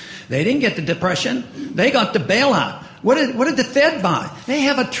banks. They didn't get the depression. They got the bailout. What did the Fed buy? They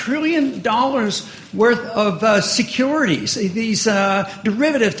have $1 trillion worth of securities, these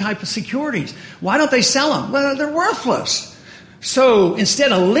derivative type of securities. Why don't they sell them? Well, they're worthless. So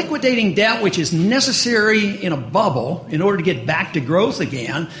instead of liquidating debt, which is necessary in a bubble in order to get back to growth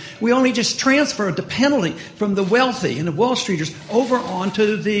again, we only just transferred the penalty from the wealthy and the Wall Streeters over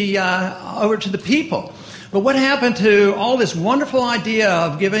to the people. But what happened to all this wonderful idea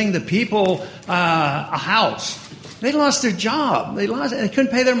of giving the people a house? They lost their job. They couldn't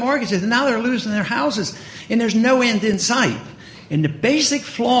pay their mortgages, and now they're losing their houses, and there's no end in sight. And the basic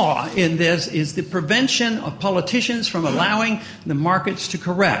flaw in this is the prevention of politicians from allowing the markets to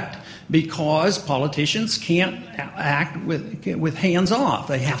correct, because politicians can't act with hands off.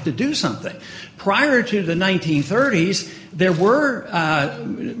 They have to do something. Prior to the 1930s, there were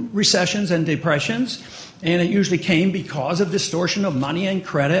recessions and depressions, and it usually came because of distortion of money and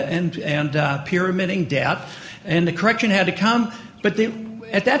credit and pyramiding debt, and the correction had to come. But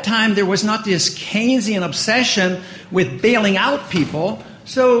at that time, there was not this Keynesian obsession with bailing out people,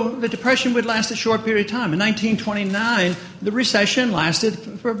 so the depression would last a short period of time. In 1929, the recession lasted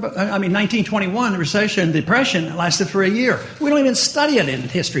 1921, the depression lasted for a year. We don't even study it in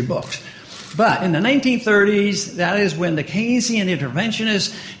history books. But in the 1930s, that is when the Keynesian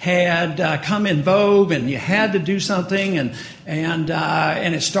interventionists had come in vogue, and you had to do something, and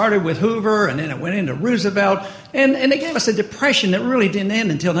it started with Hoover, and then it went into Roosevelt, and they gave us a depression that really didn't end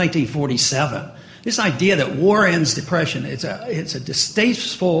until 1947. This idea that war ends depression, it's a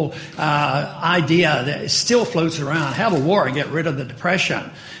distasteful idea that still floats around. Have a war and get rid of the depression.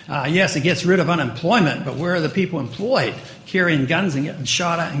 Yes, it gets rid of unemployment, but where are the people employed? Carrying guns and getting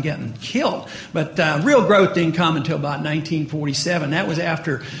shot at and getting killed. But real growth didn't come until about 1947. That was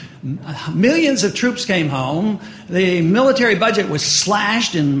after millions of troops came home. The military budget was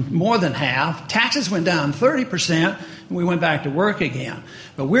slashed in more than half. Taxes went down 30%. And we went back to work again.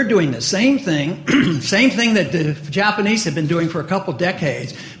 But we're doing the same thing, same thing that the Japanese have been doing for a couple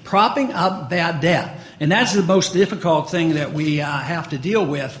decades, propping up bad debt. And that's the most difficult thing that we have to deal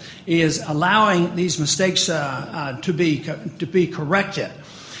with, is allowing these mistakes to be corrected.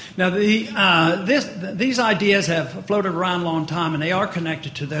 Now, these ideas have floated around a long time, and they are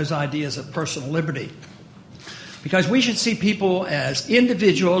connected to those ideas of personal liberty. Because we should see people as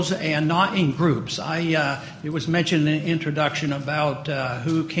individuals and not in groups. It was mentioned in the introduction about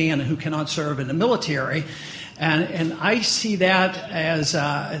who can and who cannot serve in the military. And I see that as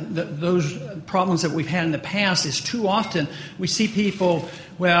those problems that we've had in the past is too often we see people,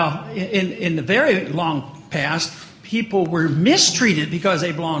 in the very long past, people were mistreated because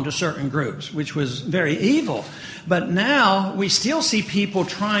they belonged to certain groups, which was very evil. But now we still see people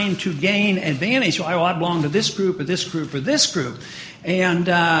trying to gain advantage. Well, I belong to this group or this group or this group. And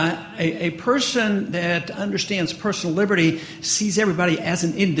a person that understands personal liberty sees everybody as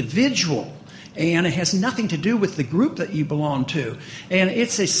an individual. And it has nothing to do with the group that you belong to. And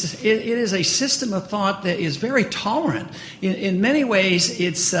it is a system of thought that is very tolerant. In many ways,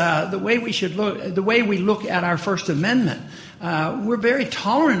 it's the way we look at our First Amendment. We're very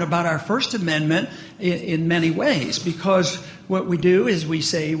tolerant about our First Amendment in many ways, because what we do is we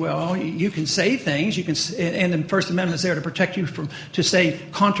say, well, you can say things, and the First Amendment is there to protect you to say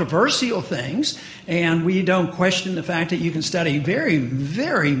controversial things, and we don't question the fact that you can study very,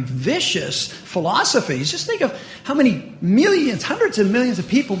 very vicious philosophies. Just think of how many millions, hundreds of millions of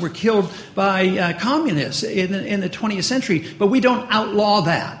people were killed by communists in the 20th century, but we don't outlaw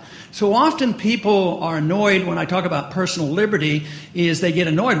that. So often people are annoyed when I talk about personal liberty, is they get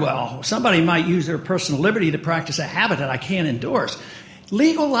annoyed. Well, somebody might use their personal liberty to practice a habit that I can't endorse.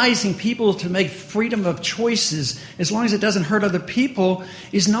 Legalizing people to make freedom of choices, as long as it doesn't hurt other people,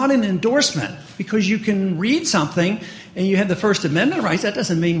 is not an endorsement, because you can read something and you have the First Amendment rights. That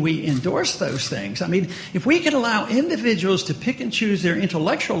doesn't mean we endorse those things. I mean, if we could allow individuals to pick and choose their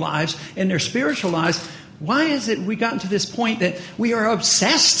intellectual lives and their spiritual lives, why is it we gotten to this point that we are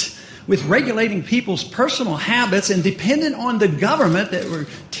obsessed with regulating people's personal habits and dependent on the government that we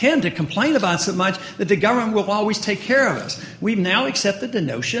tend to complain about so much, that the government will always take care of us? We've now accepted the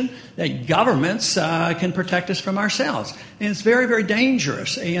notion that governments can protect us from ourselves. And it's very, very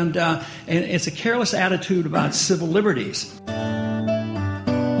dangerous. And it's a careless attitude about civil liberties.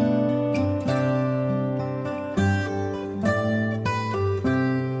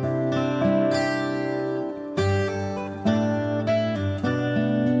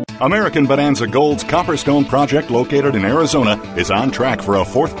 American Bonanza Gold's Copperstone project located in Arizona is on track for a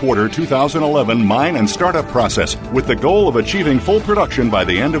fourth quarter 2011 mine and startup process with the goal of achieving full production by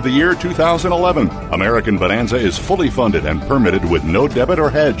the end of the year 2011. American Bonanza is fully funded and permitted with no debit or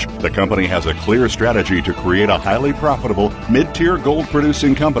hedge. The company has a clear strategy to create a highly profitable, mid-tier gold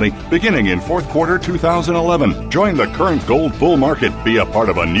producing company beginning in fourth quarter 2011. Join the current gold bull market. Be a part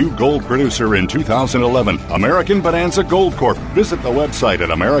of a new gold producer in 2011. American Bonanza Gold Corp. Visit the website at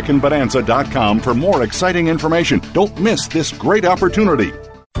AmericanBonanza.com for more exciting information. Don't miss this great opportunity.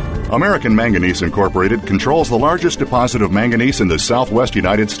 American Manganese Incorporated controls the largest deposit of manganese in the southwest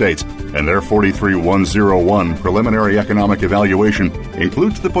United States, and their 43101 preliminary economic evaluation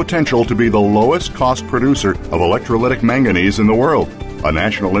includes the potential to be the lowest cost producer of electrolytic manganese in the world. A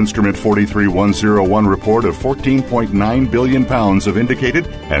National Instrument 43101 report of 14.9 billion pounds of indicated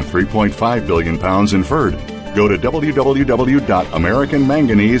and 3.5 billion pounds inferred. Go to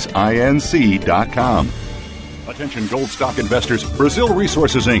www.americanmanganeseinc.com. Attention gold stock investors, Brazil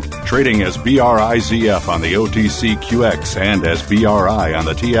Resources Inc., trading as BRIZF on the OTCQX and as BRI on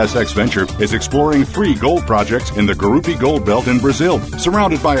the TSX Venture, is exploring 3 gold projects in the Gurupi Gold Belt in Brazil.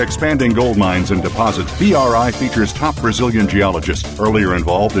 Surrounded by expanding gold mines and deposits, BRI features top Brazilian geologists, earlier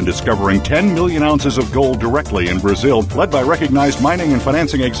involved in discovering 10 million ounces of gold directly in Brazil, led by recognized mining and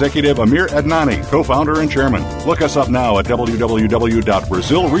financing executive Amir Adnani, co-founder and chairman. Look us up now at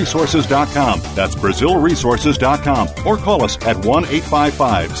www.brazilresources.com. That's brazilresources.com. Or call us at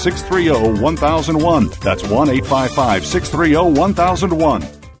 1-855-630-1001. That's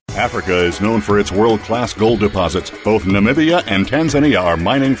 1-855-630-1001. Africa is known for its world-class gold deposits. Both Namibia and Tanzania are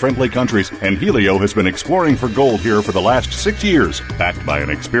mining-friendly countries, and Helio has been exploring for gold here for the last 6 years. Backed by an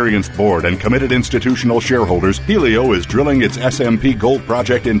experienced board and committed institutional shareholders, Helio is drilling its SMP gold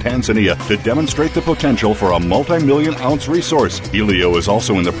project in Tanzania to demonstrate the potential for a multi-million-ounce resource. Helio is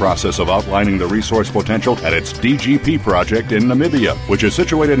also in the process of outlining the resource potential at its DGP project in Namibia, which is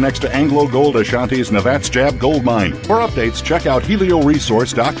situated next to Anglo Gold Ashanti's Navatsjab gold mine. For updates, check out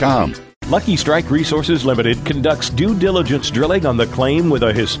helioresource.com. Lucky Strike Resources Limited conducts due diligence drilling on the claim with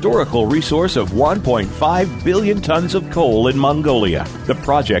a historical resource of 1.5 billion tons of coal in Mongolia. The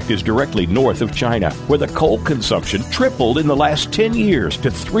project is directly north of China, where the coal consumption tripled in the last 10 years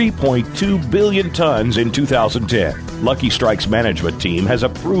to 3.2 billion tons in 2010. Lucky Strike's management team has a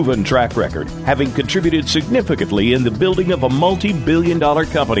proven track record, having contributed significantly in the building of a multi-billion-dollar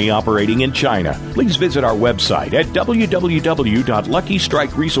company operating in China. Please visit our website at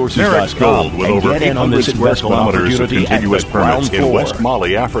www.luckystrikeresources.com with over 800 square kilometers of contiguous permits in West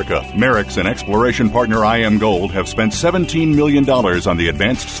Mali, Africa. Merrick's and exploration partner IM Gold have spent $17 million on the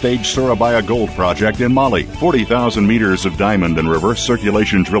advanced stage Surabaya Gold project in Mali. 40,000 meters of diamond and reverse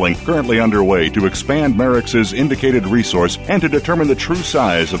circulation drilling currently underway to expand Merrick's indicated resource and to determine the true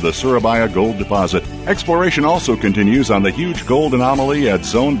size of the Surabaya gold deposit. Exploration also continues on the huge gold anomaly at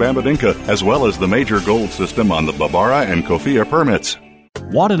Zone Bambadinka, as well as the major gold system on the Babara and Kofia permits.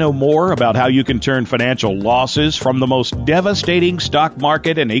 Want to know more about how you can turn financial losses from the most devastating stock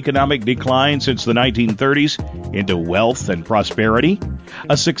market and economic decline since the 1930s into wealth and prosperity?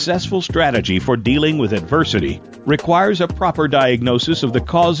 A successful strategy for dealing with adversity requires a proper diagnosis of the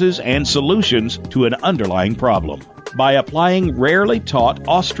causes and solutions to an underlying problem. By applying rarely taught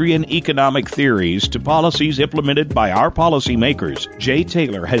Austrian economic theories to policies implemented by our policymakers, Jay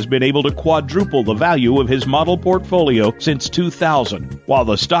Taylor has been able to quadruple the value of his model portfolio since 2000, while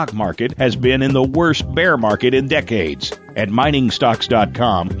the stock market has been in the worst bear market in decades. At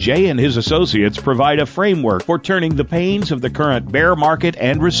miningstocks.com, Jay and his associates provide a framework for turning the pains of the current bear market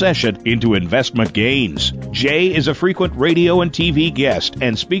and recession into investment gains. Jay is a frequent radio and TV guest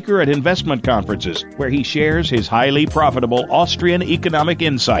and speaker at investment conferences where he shares his highly profitable Austrian economic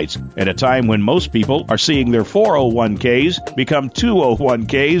insights at a time when most people are seeing their 401ks become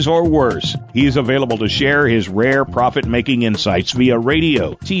 201ks or worse. He is available to share his rare profit-making insights via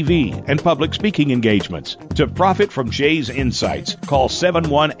radio, TV, and public speaking engagements. To profit from Jay's insights, call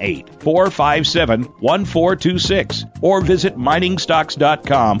 718-457-1426 or visit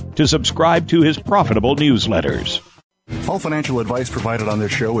miningstocks.com to subscribe to his profitable newsletters. All financial advice provided on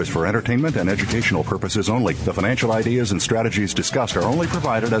this show is for entertainment and educational purposes only. The financial ideas and strategies discussed are only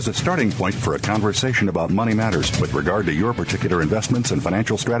provided as a starting point for a conversation about money matters. With regard to your particular investments and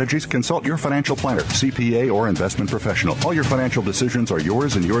financial strategies, consult your financial planner, CPA, or investment professional. All your financial decisions are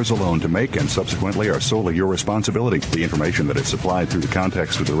yours and yours alone to make and subsequently are solely your responsibility. The information that is supplied through the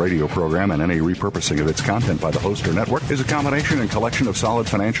context of the radio program and any repurposing of its content by the host or network is a combination and collection of solid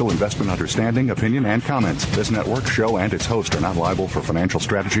financial investment understanding, opinion, and comments. This network, show, and its host are not liable for financial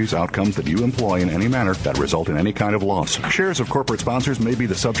strategies, outcomes that you employ in any manner that result in any kind of loss. Shares of corporate sponsors may be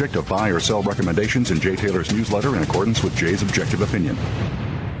the subject of buy or sell recommendations in Jay Taylor's newsletter in accordance with Jay's objective opinion.